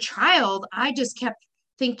he was a child, I just kept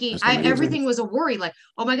thinking, That's amazing. everything was a worry. Like,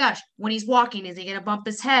 oh my gosh, when he's walking, is he going to bump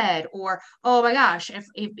his head? Or, oh my gosh,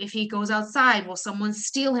 if he goes outside, will someone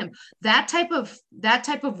steal him? That type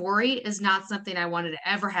of worry is not something I wanted to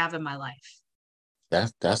ever have in my life.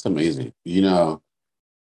 That's amazing. It's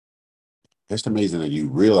amazing that you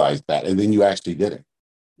realized that, and then you actually did it.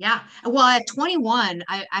 Yeah. Well, at 21,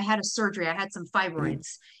 I had a surgery. I had some Mhm.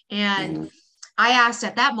 fibroids. And Mhm. I asked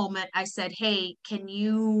at that moment, I said, hey, can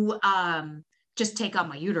you just take out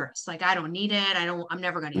my uterus? Like, I don't need it. I'm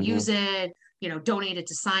never going to use Mhm. it, donate it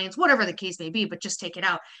to science, whatever the case may be, but just take it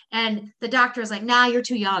out. And the doctor was like, nah, you're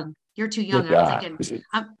too young. You're too young. Good And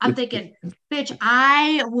God. I'm thinking, bitch,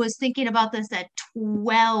 I was thinking about this at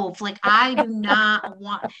 12. Like, I do not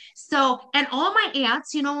want. So, and all my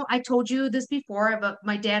aunts, I told you this before, but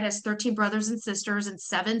my dad has 13 brothers and sisters and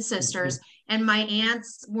 7 sisters. And my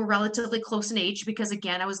aunts were relatively close in age because,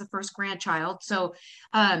 again, I was the first grandchild. So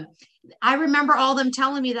um, I remember all them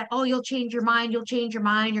telling me that, oh, you'll change your mind. You'll change your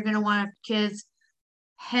mind. You're going to want to have kids.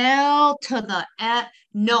 Hell to the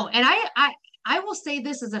no. And I will say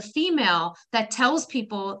this as a female that tells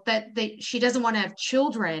people that she doesn't want to have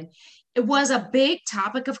children. It was a big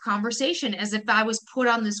topic of conversation, as if I was put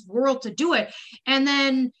on this world to do it. And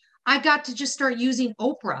then I got to just start using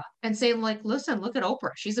Oprah and saying, like, listen, look at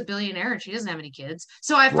Oprah. She's a billionaire and she doesn't have any kids.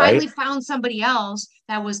 So I Right? finally found somebody else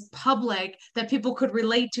that was public that people could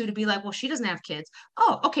relate to be like, well, she doesn't have kids.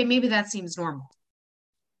 Oh, okay, maybe that seems normal.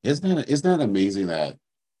 Isn't that amazing that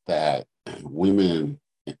women,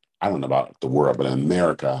 I don't know about the world, but in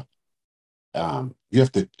America, you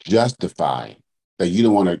have to justify that you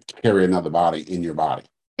don't want to carry another body in your body.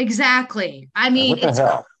 Exactly. I Like, mean, what the it's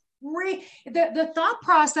hell? great. The thought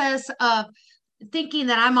process of thinking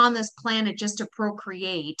that I'm on this planet just to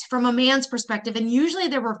procreate from a man's perspective, and usually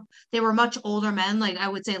they were much older men, like I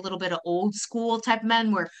would say a little bit of old school type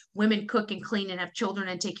men where women cook and clean and have children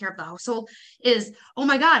and take care of the household, is, oh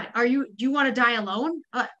my God, do you want to die alone?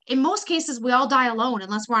 In most cases, we all die alone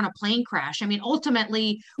unless we're on a plane crash. I mean,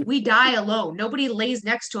 ultimately, we die alone. Nobody lays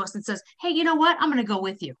next to us and says, hey, you know what? I'm going to go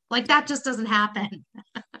with you. Like that just doesn't happen.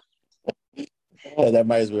 Oh, that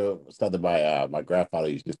reminds me of something my grandfather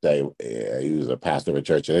used to say. He was a pastor of a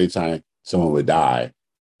church, and anytime someone would die,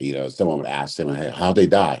 someone would ask him, "Hey, how'd they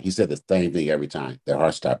die?" He said the same thing every time: their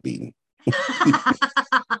heart stopped beating. It's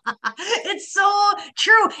so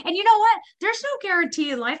true. And you know what? There's no guarantee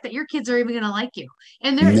in life that your kids are even going to like you.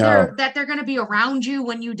 And No, they're going to be around you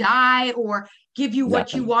when you die or give you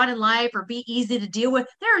what you nothing, want in life or be easy to deal with.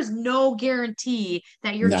 There is no guarantee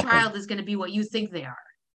that your nothing, child is going to be what you think they are.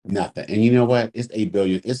 nothing. And you know what? It's 8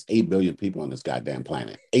 billion. It's 8 billion people on this goddamn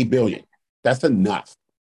planet. 8 billion. That's enough,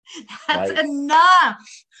 That's right? enough.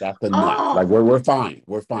 That's enough. Like Oh, we're fine.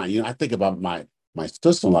 We're fine. I think about my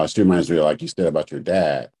sister-in-law. She reminds me of, like you said about your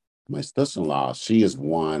dad. My sister-in-law, she is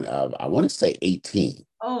one of, I want to say, 18.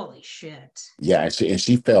 holy shit. Yeah, and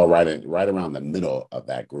she fell right around the middle of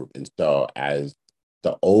that group. And so as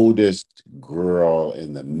the oldest girl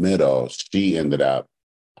in the middle, she ended up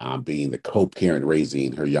being the co-parent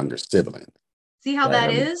raising her younger sibling. See how Right. that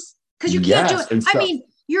I mean, is? Because you can't do it. yes. And I so, mean,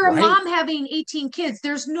 you're a right, mom having 18 kids.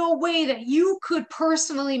 There's no way that you could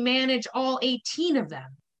personally manage all 18 of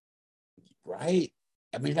them. right.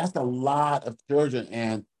 I mean, that's a lot of children.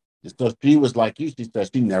 And so she was like you. She said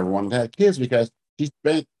she never wanted to have kids because she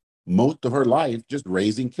spent most of her life just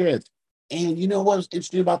raising kids. And you know what's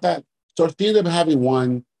interesting about that? So she ended up having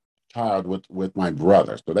one child with my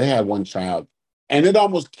brother. So they had one child, and it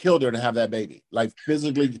almost killed her to have that baby. Like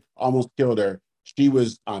physically, almost killed her. She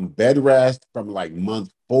was on bed rest from like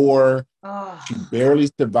month 4. She Oh, barely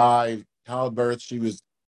survived childbirth. She was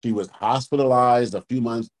hospitalized a few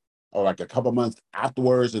months or like a couple months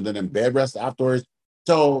afterwards, and then in bed rest afterwards.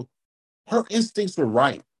 So her instincts were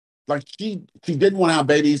right. Like she didn't want to have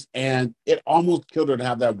babies, and it almost killed her to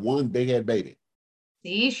have that one big head baby.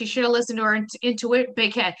 see, she should have listened to her intuit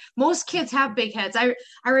big head. Most kids have big heads. I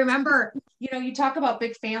remember, you talk about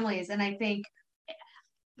big families, and I think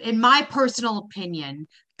in my personal opinion,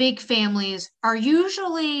 big families are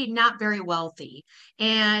usually not very wealthy.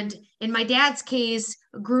 And in my dad's case,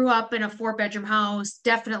 grew up in a 4-bedroom house,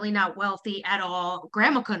 definitely not wealthy at all.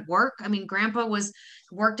 Grandma couldn't work. I mean, grandpa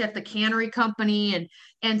worked at the cannery company,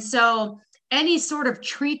 and so any sort of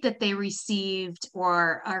treat that they received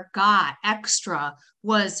or got extra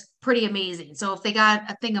was pretty amazing. So if they got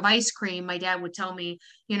a thing of ice cream, my dad would tell me,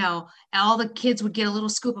 all the kids would get a little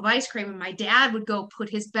scoop of ice cream, and my dad would go put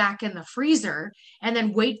his back in the freezer and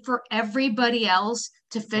then wait for everybody else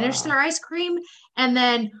to finish Wow. their ice cream and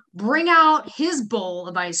then bring out his bowl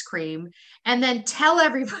of ice cream and then tell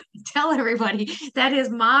everybody that his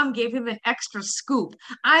mom gave him an extra scoop.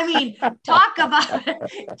 I mean, talk about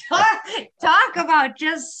talk about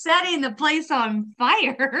just setting the place on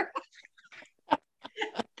fire.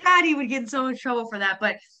 God, he would get in so much trouble for that.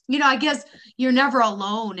 But I guess you're never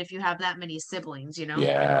alone if you have that many siblings.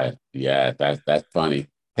 Yeah, yeah, that's funny.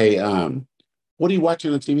 Hey, what are you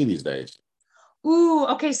watching on TV these days? Ooh,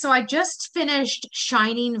 okay. So I just finished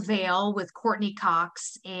Shining Vale with Courtney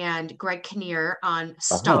Cox and Greg Kinnear on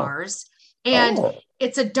Oh, Stars. And oh,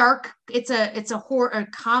 it's a horror, a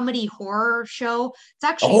comedy horror show. It's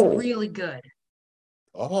actually oh, really good.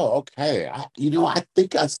 oh, okay. I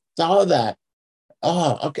think I saw that.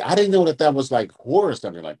 Oh, okay. I didn't know that was like horror or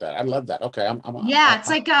something like that. I love that. Okay, Yeah, it's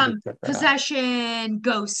I'm like gonna check that out. possession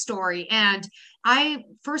ghost story. And I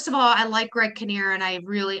first of all, I like Greg Kinnear and I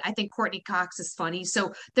think Courtney Cox is funny.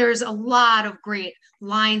 So there's a lot of great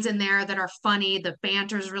lines in there that are funny. The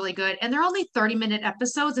banter is really good. And they're only 30-minute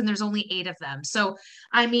episodes and there's only 8 of them. So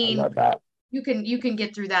I I mean, love that. you can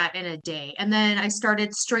get through that in a day. And then I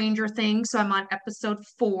started Stranger Things, so I'm on episode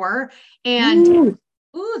 4. And Ooh.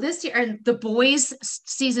 ooh, this year, and The Boys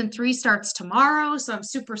season 3 starts tomorrow, so I'm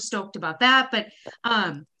super stoked about that. But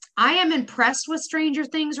I am impressed with Stranger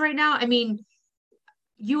Things right now. I mean,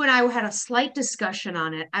 you and I had a slight discussion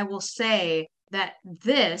on it. I will say that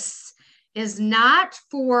this is not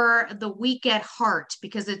for the weak at heart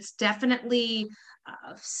because it's definitely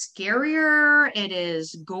scarier, it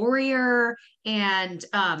is gorier, and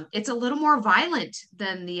it's a little more violent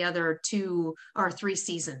than the other 2 or 3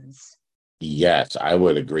 seasons. Yes, I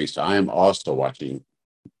would agree. So I am also watching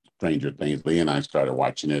Stranger Things. Lee and I started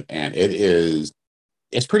watching it, and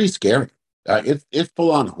it's pretty scary. It's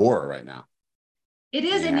full on horror right now. It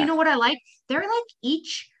is, and you Yeah, know what I like? They're like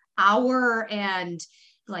each hour and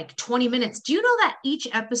like 20 minutes. Do you know that each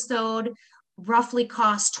episode roughly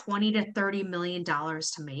costs 20 to 30 million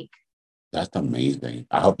dollars to make? that's amazing.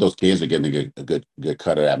 I hope those kids are getting a good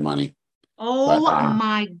cut of that money. But Oh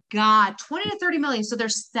my God, 20 to 30 million. So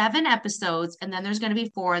there's 7 episodes, and then there's going to be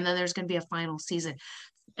 4, and then there's going to be a final season.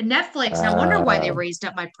 Netflix, no wonder why they uh, raised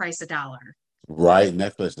up my price $1. right,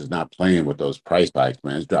 Netflix is not playing with those price hikes,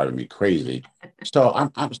 man. It's driving me crazy. So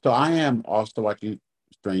I am also watching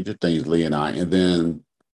Stranger Things, Lee and I, and then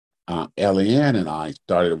Eliane and I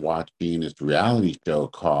started watching this reality show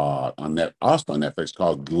called also on Netflix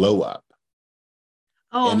called Glow Up,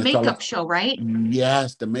 Oh, and it's all makeup show, right?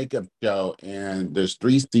 yes, the makeup show, and there's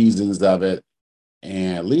 3 seasons of it.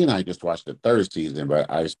 And Lee and I just watched the third season, but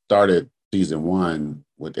I started season 1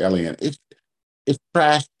 with Eliane. It's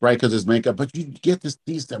trash, right? Because it's makeup, but you get to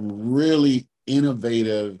see some really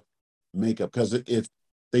innovative makeup because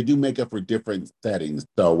they do makeup for different settings.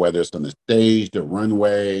 So whether it's on the stage, the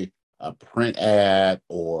runway, a print ad,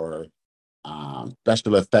 or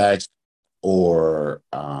special effects, or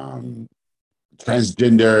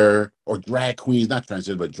transgender or drag queens, not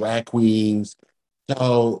transgender, but drag queens.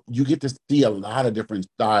 So you get to see a lot of different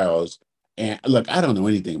styles. And look, I don't know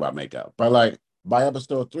anything about makeup, but like by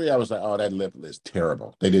episode 3, I was like, oh, that lip is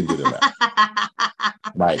terrible. They didn't do the lip.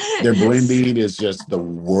 Like their blending is just the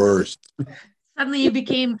worst. Suddenly you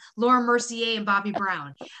became Laura Mercier and Bobby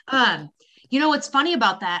Brown. Um, you know what's funny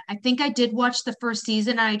about that? I think I did watch the first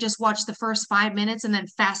season. And I just watched the first 5 minutes and then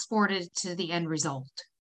fast forwarded to the end result.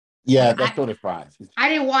 Like Yeah, I, that's sort of fine. I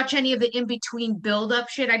didn't watch any of the in between build up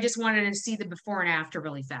shit. I just wanted to see the before and after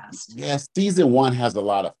really fast. Yeah, season 1 has a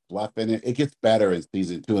lot of fluff in it. It gets better in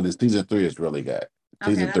season 2, and then season 3 is really good.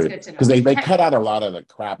 Okay, Season that's 3, good to because know. they cut out a lot of the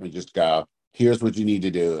crap and just go, here's what you need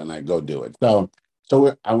to do, and like go do it. So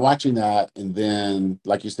I'm watching that, and then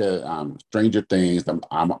like you said, Stranger Things.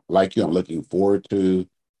 I'm like you. I'm looking forward to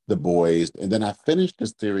The Boys, and then I finished the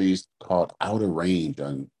series called Outer Range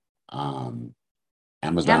on um,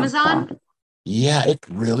 Amazon Amazon? Prime. Yeah, it's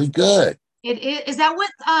really good. Is that with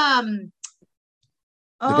The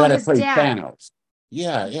oh guy that his played dad. Thanos.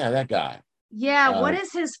 Yeah, yeah, that guy. Yeah, what Uh,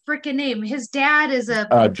 is his freaking name? His dad is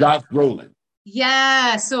a Josh Brolin.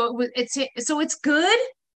 yeah, so it's good.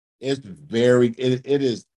 It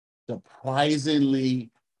is surprisingly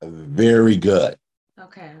very good.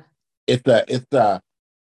 Okay. It's a it's a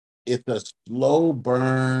it's a slow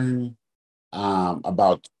burn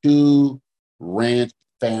about 2 ranch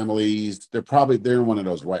families. They're in one of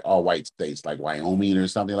those all white states like Wyoming or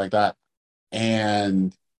something like that.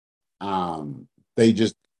 And they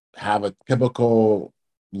just have a typical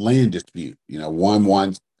land dispute. One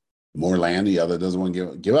wants more land, the other doesn't want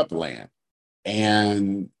to give up the land.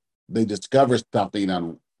 and they discover something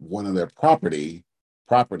on one of their property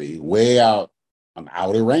way out on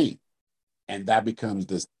outer range, and that becomes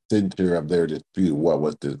the center of their dispute. What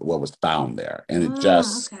was found there, and it Oh,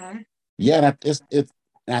 just okay. yeah, it's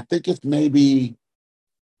and I think it's maybe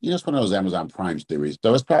it's one of those Amazon Prime series,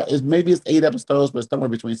 so maybe it's 8 episodes, but it's somewhere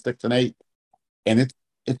between 6 and 8, and it's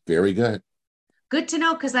very good. Good to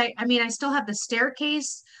know because I mean I still have the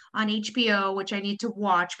staircase on HBO, which I need to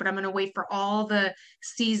watch, but I'm gonna wait for all the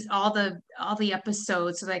all the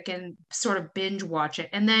episodes so that I can sort of binge watch it.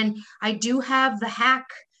 And then I do have the hack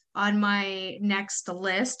on my next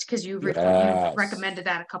list because you've Yes. recommended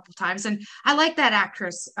that a couple times. And I like that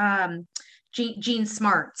actress, Jean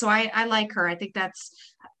Smart. So I like her. I think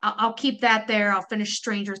I'll keep that there. I'll finish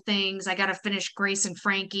Stranger Things. I got to finish Grace and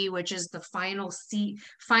Frankie, which is the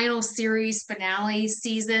final series finale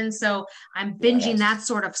season. So I'm binging Yes. that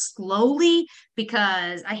sort of slowly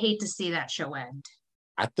because I hate to see that show end.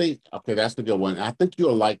 I think okay, that's the good one. I think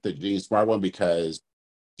you'll like the Gene Smart one because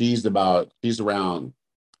she's around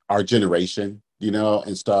our generation,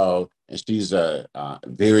 and she's a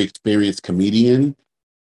very experienced comedian.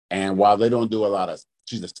 And while they don't do a lot of,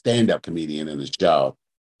 she's a stand-up comedian in the show.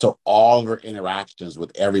 So all of her interactions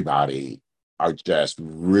with everybody are just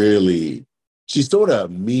really, she's sort of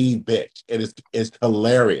a mean bitch. And it's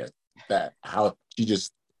hilarious that how she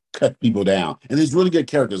just cut people down. And there's really good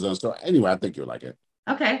characters on. So anyway, I think you'll like it.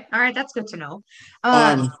 Okay, all right, that's good to know.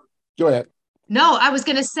 Um, Go ahead. No, I was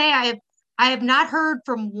gonna say I have not heard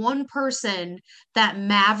from one person that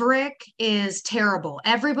Maverick is terrible.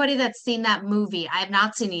 Everybody that's seen that movie, I have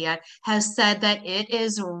not seen it yet, has said that it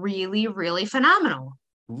is really, really phenomenal.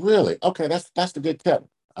 Really? Okay, that's the good tip.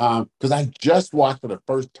 Because I just watched for the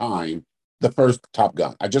first time the first Top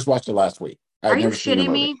Gun. I just watched it last week. I Are had you never seen the shitting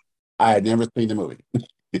movie. me? I had never seen the movie.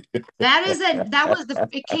 It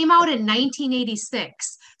came out in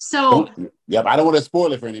 1986. So Don't. Yep. I don't want to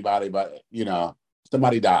spoil it for anybody, but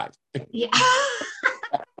somebody dies. yeah.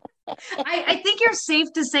 I think you're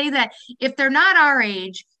safe to say that if they're not our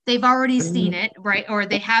age, they've already seen it, right? Or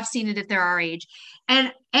they have seen it if they're our age.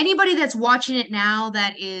 And anybody that's watching it now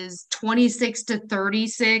that is 26 to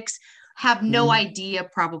 36 have no idea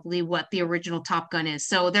probably what the original Top Gun is.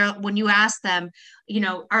 So they're when you ask them,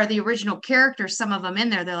 are the original characters, some of them in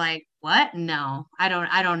there, they're like, what? No, I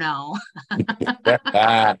don't know.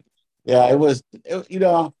 Yeah, it was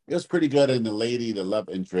pretty good. And the love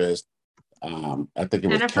interest, I think it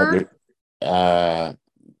was Jennifer? Kelly. Uh,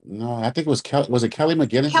 no, I think it was Kelly. Was it Kelly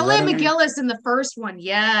McGinnis? Is Kelly that her name? McGillis in the first one.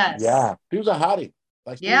 Yes. Yeah, she was a hottie.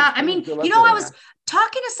 Like Yeah, I she was mean, good looking. I was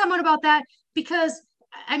talking to someone about that because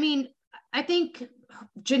I mean, I think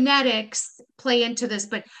genetics play into this,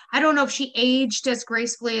 but I don't know if she aged as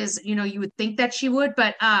gracefully as, you would think that she would,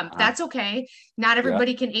 but Uh, that's okay. Not yeah.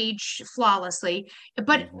 everybody can age flawlessly.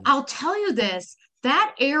 But Mhm. I'll tell you this,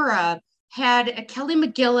 that era had a Kelly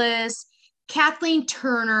McGillis, Kathleen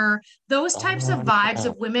Turner, those types of Oh, vibes yeah.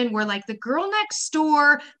 of women were like the girl next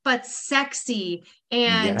door, but sexy.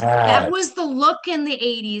 And that Yes. was the look in the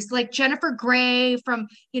 80s, like Jennifer Grey from,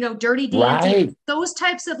 Dirty Dancing, Right. those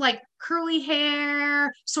types of like curly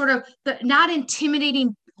hair, sort of the not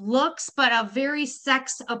intimidating looks, but a very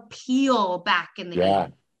sex appeal back in the Yeah.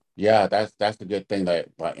 80s. Yeah. That's the good thing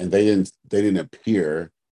and they didn't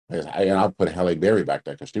appear. And I'll put Halle Berry back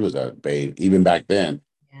there because she was a babe even back then.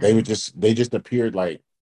 Yeah. They just appeared like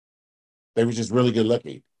they were just really good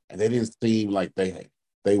looking, and they didn't seem like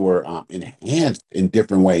they were enhanced in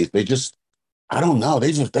different ways. I don't know.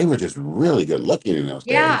 They were just really good looking in those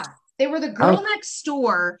days. Yeah, they were the I, girl next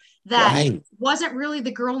door that right. wasn't really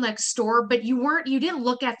the girl next door, but you didn't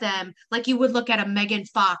look at them like you would look at a Megan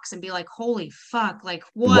Fox and be like, holy fuck, like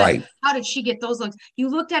what? Right. How did she get those looks? You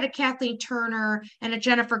looked at a Kathleen Turner and a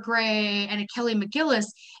Jennifer Grey and a Kelly McGillis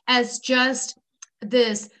as just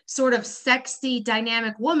this sort of sexy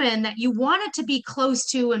dynamic woman that you wanted to be close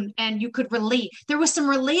to and you could relate. There was some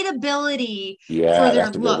relatability for Yeah, their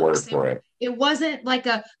that's a good word looks. for it. It wasn't like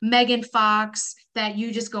a Megan Fox that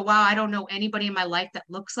you just go, wow, I don't know anybody in my life that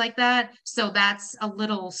looks like that. So that's a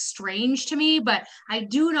little strange to me. But I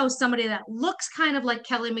do know somebody that looks kind of like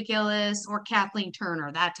Kelly McGillis or Kathleen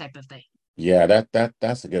Turner, that type of thing. Yeah,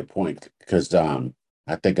 that's a good point because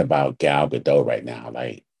I think about Gal Gadot right now.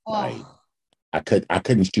 Like Oh, I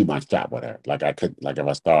couldn't shoot my shot with her. Like if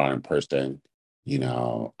I saw her in person,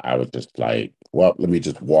 I was just like, well, let me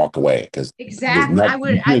just walk away because exactly. I there's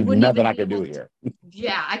wouldn't nothing even I be can do able to. here.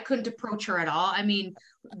 Yeah, I couldn't approach her at all. I mean,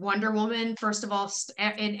 Wonder Woman, first of all,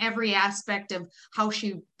 in every aspect of how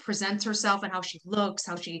she presents herself and how she looks,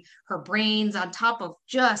 her brains on top of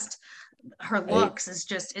just her I looks is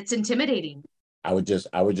just, it's intimidating. I would just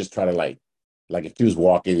try to like like if she was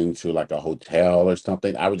walking into like a hotel or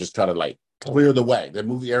something, I would just try to like clear the way. Then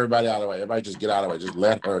move everybody out of the way. Everybody just get out of the way. Just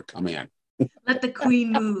let her come in. Let the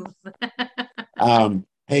queen move.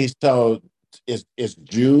 Hey, so it's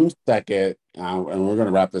June 2nd, and we're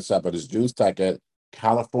gonna wrap this up, but it's June 2nd,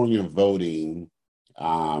 California voting.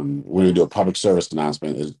 We're gonna do a public service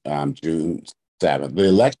announcement is June 7th. The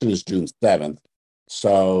election is June 7th.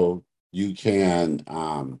 So you can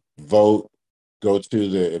vote, go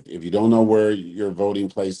to if you don't know where your voting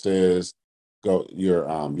place is, go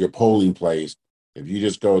your polling place. If you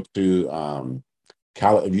just go to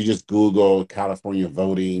if you just Google California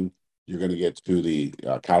voting, you're going to get to the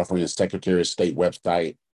California Secretary of State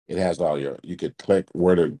website. It has all you could click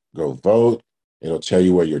where to go vote. It'll tell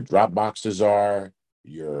you where your drop boxes are.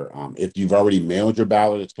 If you've already mailed your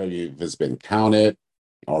ballot, it'll tell you if it's been counted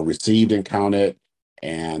or received and counted.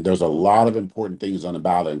 And there's a lot of important things on the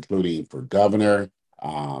ballot, including for governor.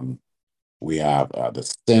 We have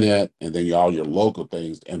the Senate, and then all your local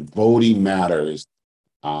things. And voting matters,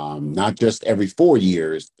 not just every 4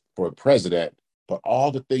 years for president, but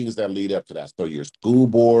all the things that lead up to that. So your school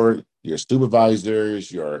board, your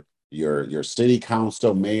supervisors, your city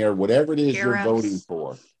council, mayor, whatever it is you're voting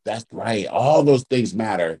for. That's right. All those things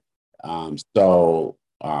matter. As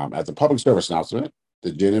a public service announcement,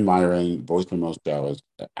 the Jenn Myron Voice Memos show is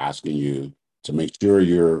asking you to make sure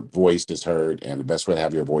your voice is heard. And the best way to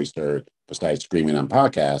have your voice heard, besides screaming on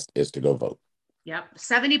podcast, is to go vote. Yep.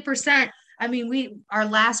 70%. I mean, our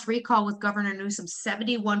last recall with Governor Newsom,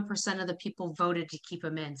 71% of the people voted to keep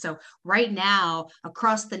him in. So right now,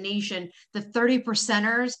 across the nation, the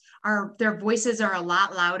 30%ers their voices are a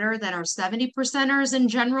lot louder than our 70%ers in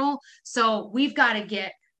general. So we've got to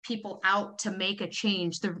get people out to make a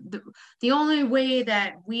change. The only way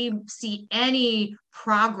that we see any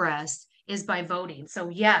progress is by voting. So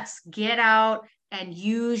yes, get out and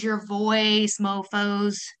use your voice,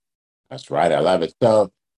 mofos. That's right. I love it.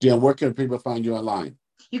 So, Jenn, where can people find you online?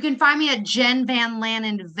 You can find me at Jenn Van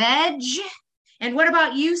Lannen Veg. And what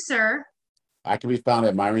about you, sir? I can be found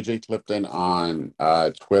at Myron J. Clifton on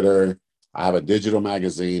Twitter. I have a digital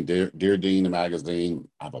magazine, Dear Dean, the magazine.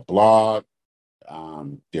 I have a blog,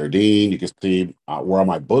 Dear Dean. You can see where all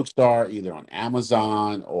my books are, either on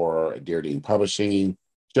Amazon or Dear Dean Publishing.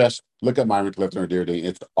 Just look at Myron Clifton or Dear Dean.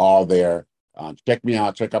 It's all there. Check me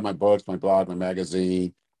out. Check out my books, my blog, my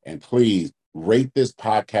magazine. And please rate this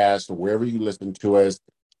podcast wherever you listen to us.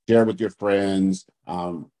 Share with your friends.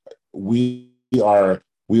 We are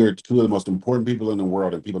two of the most important people in the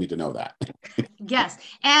world, and people need to know that. Yes,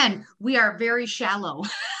 and we are very shallow.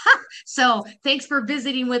 So thanks for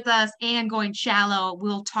visiting with us and going shallow.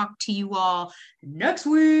 We'll talk to you all next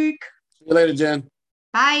week. See you later, Jenn.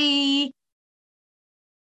 Bye.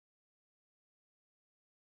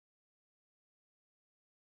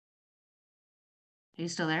 Are you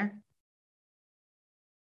still there?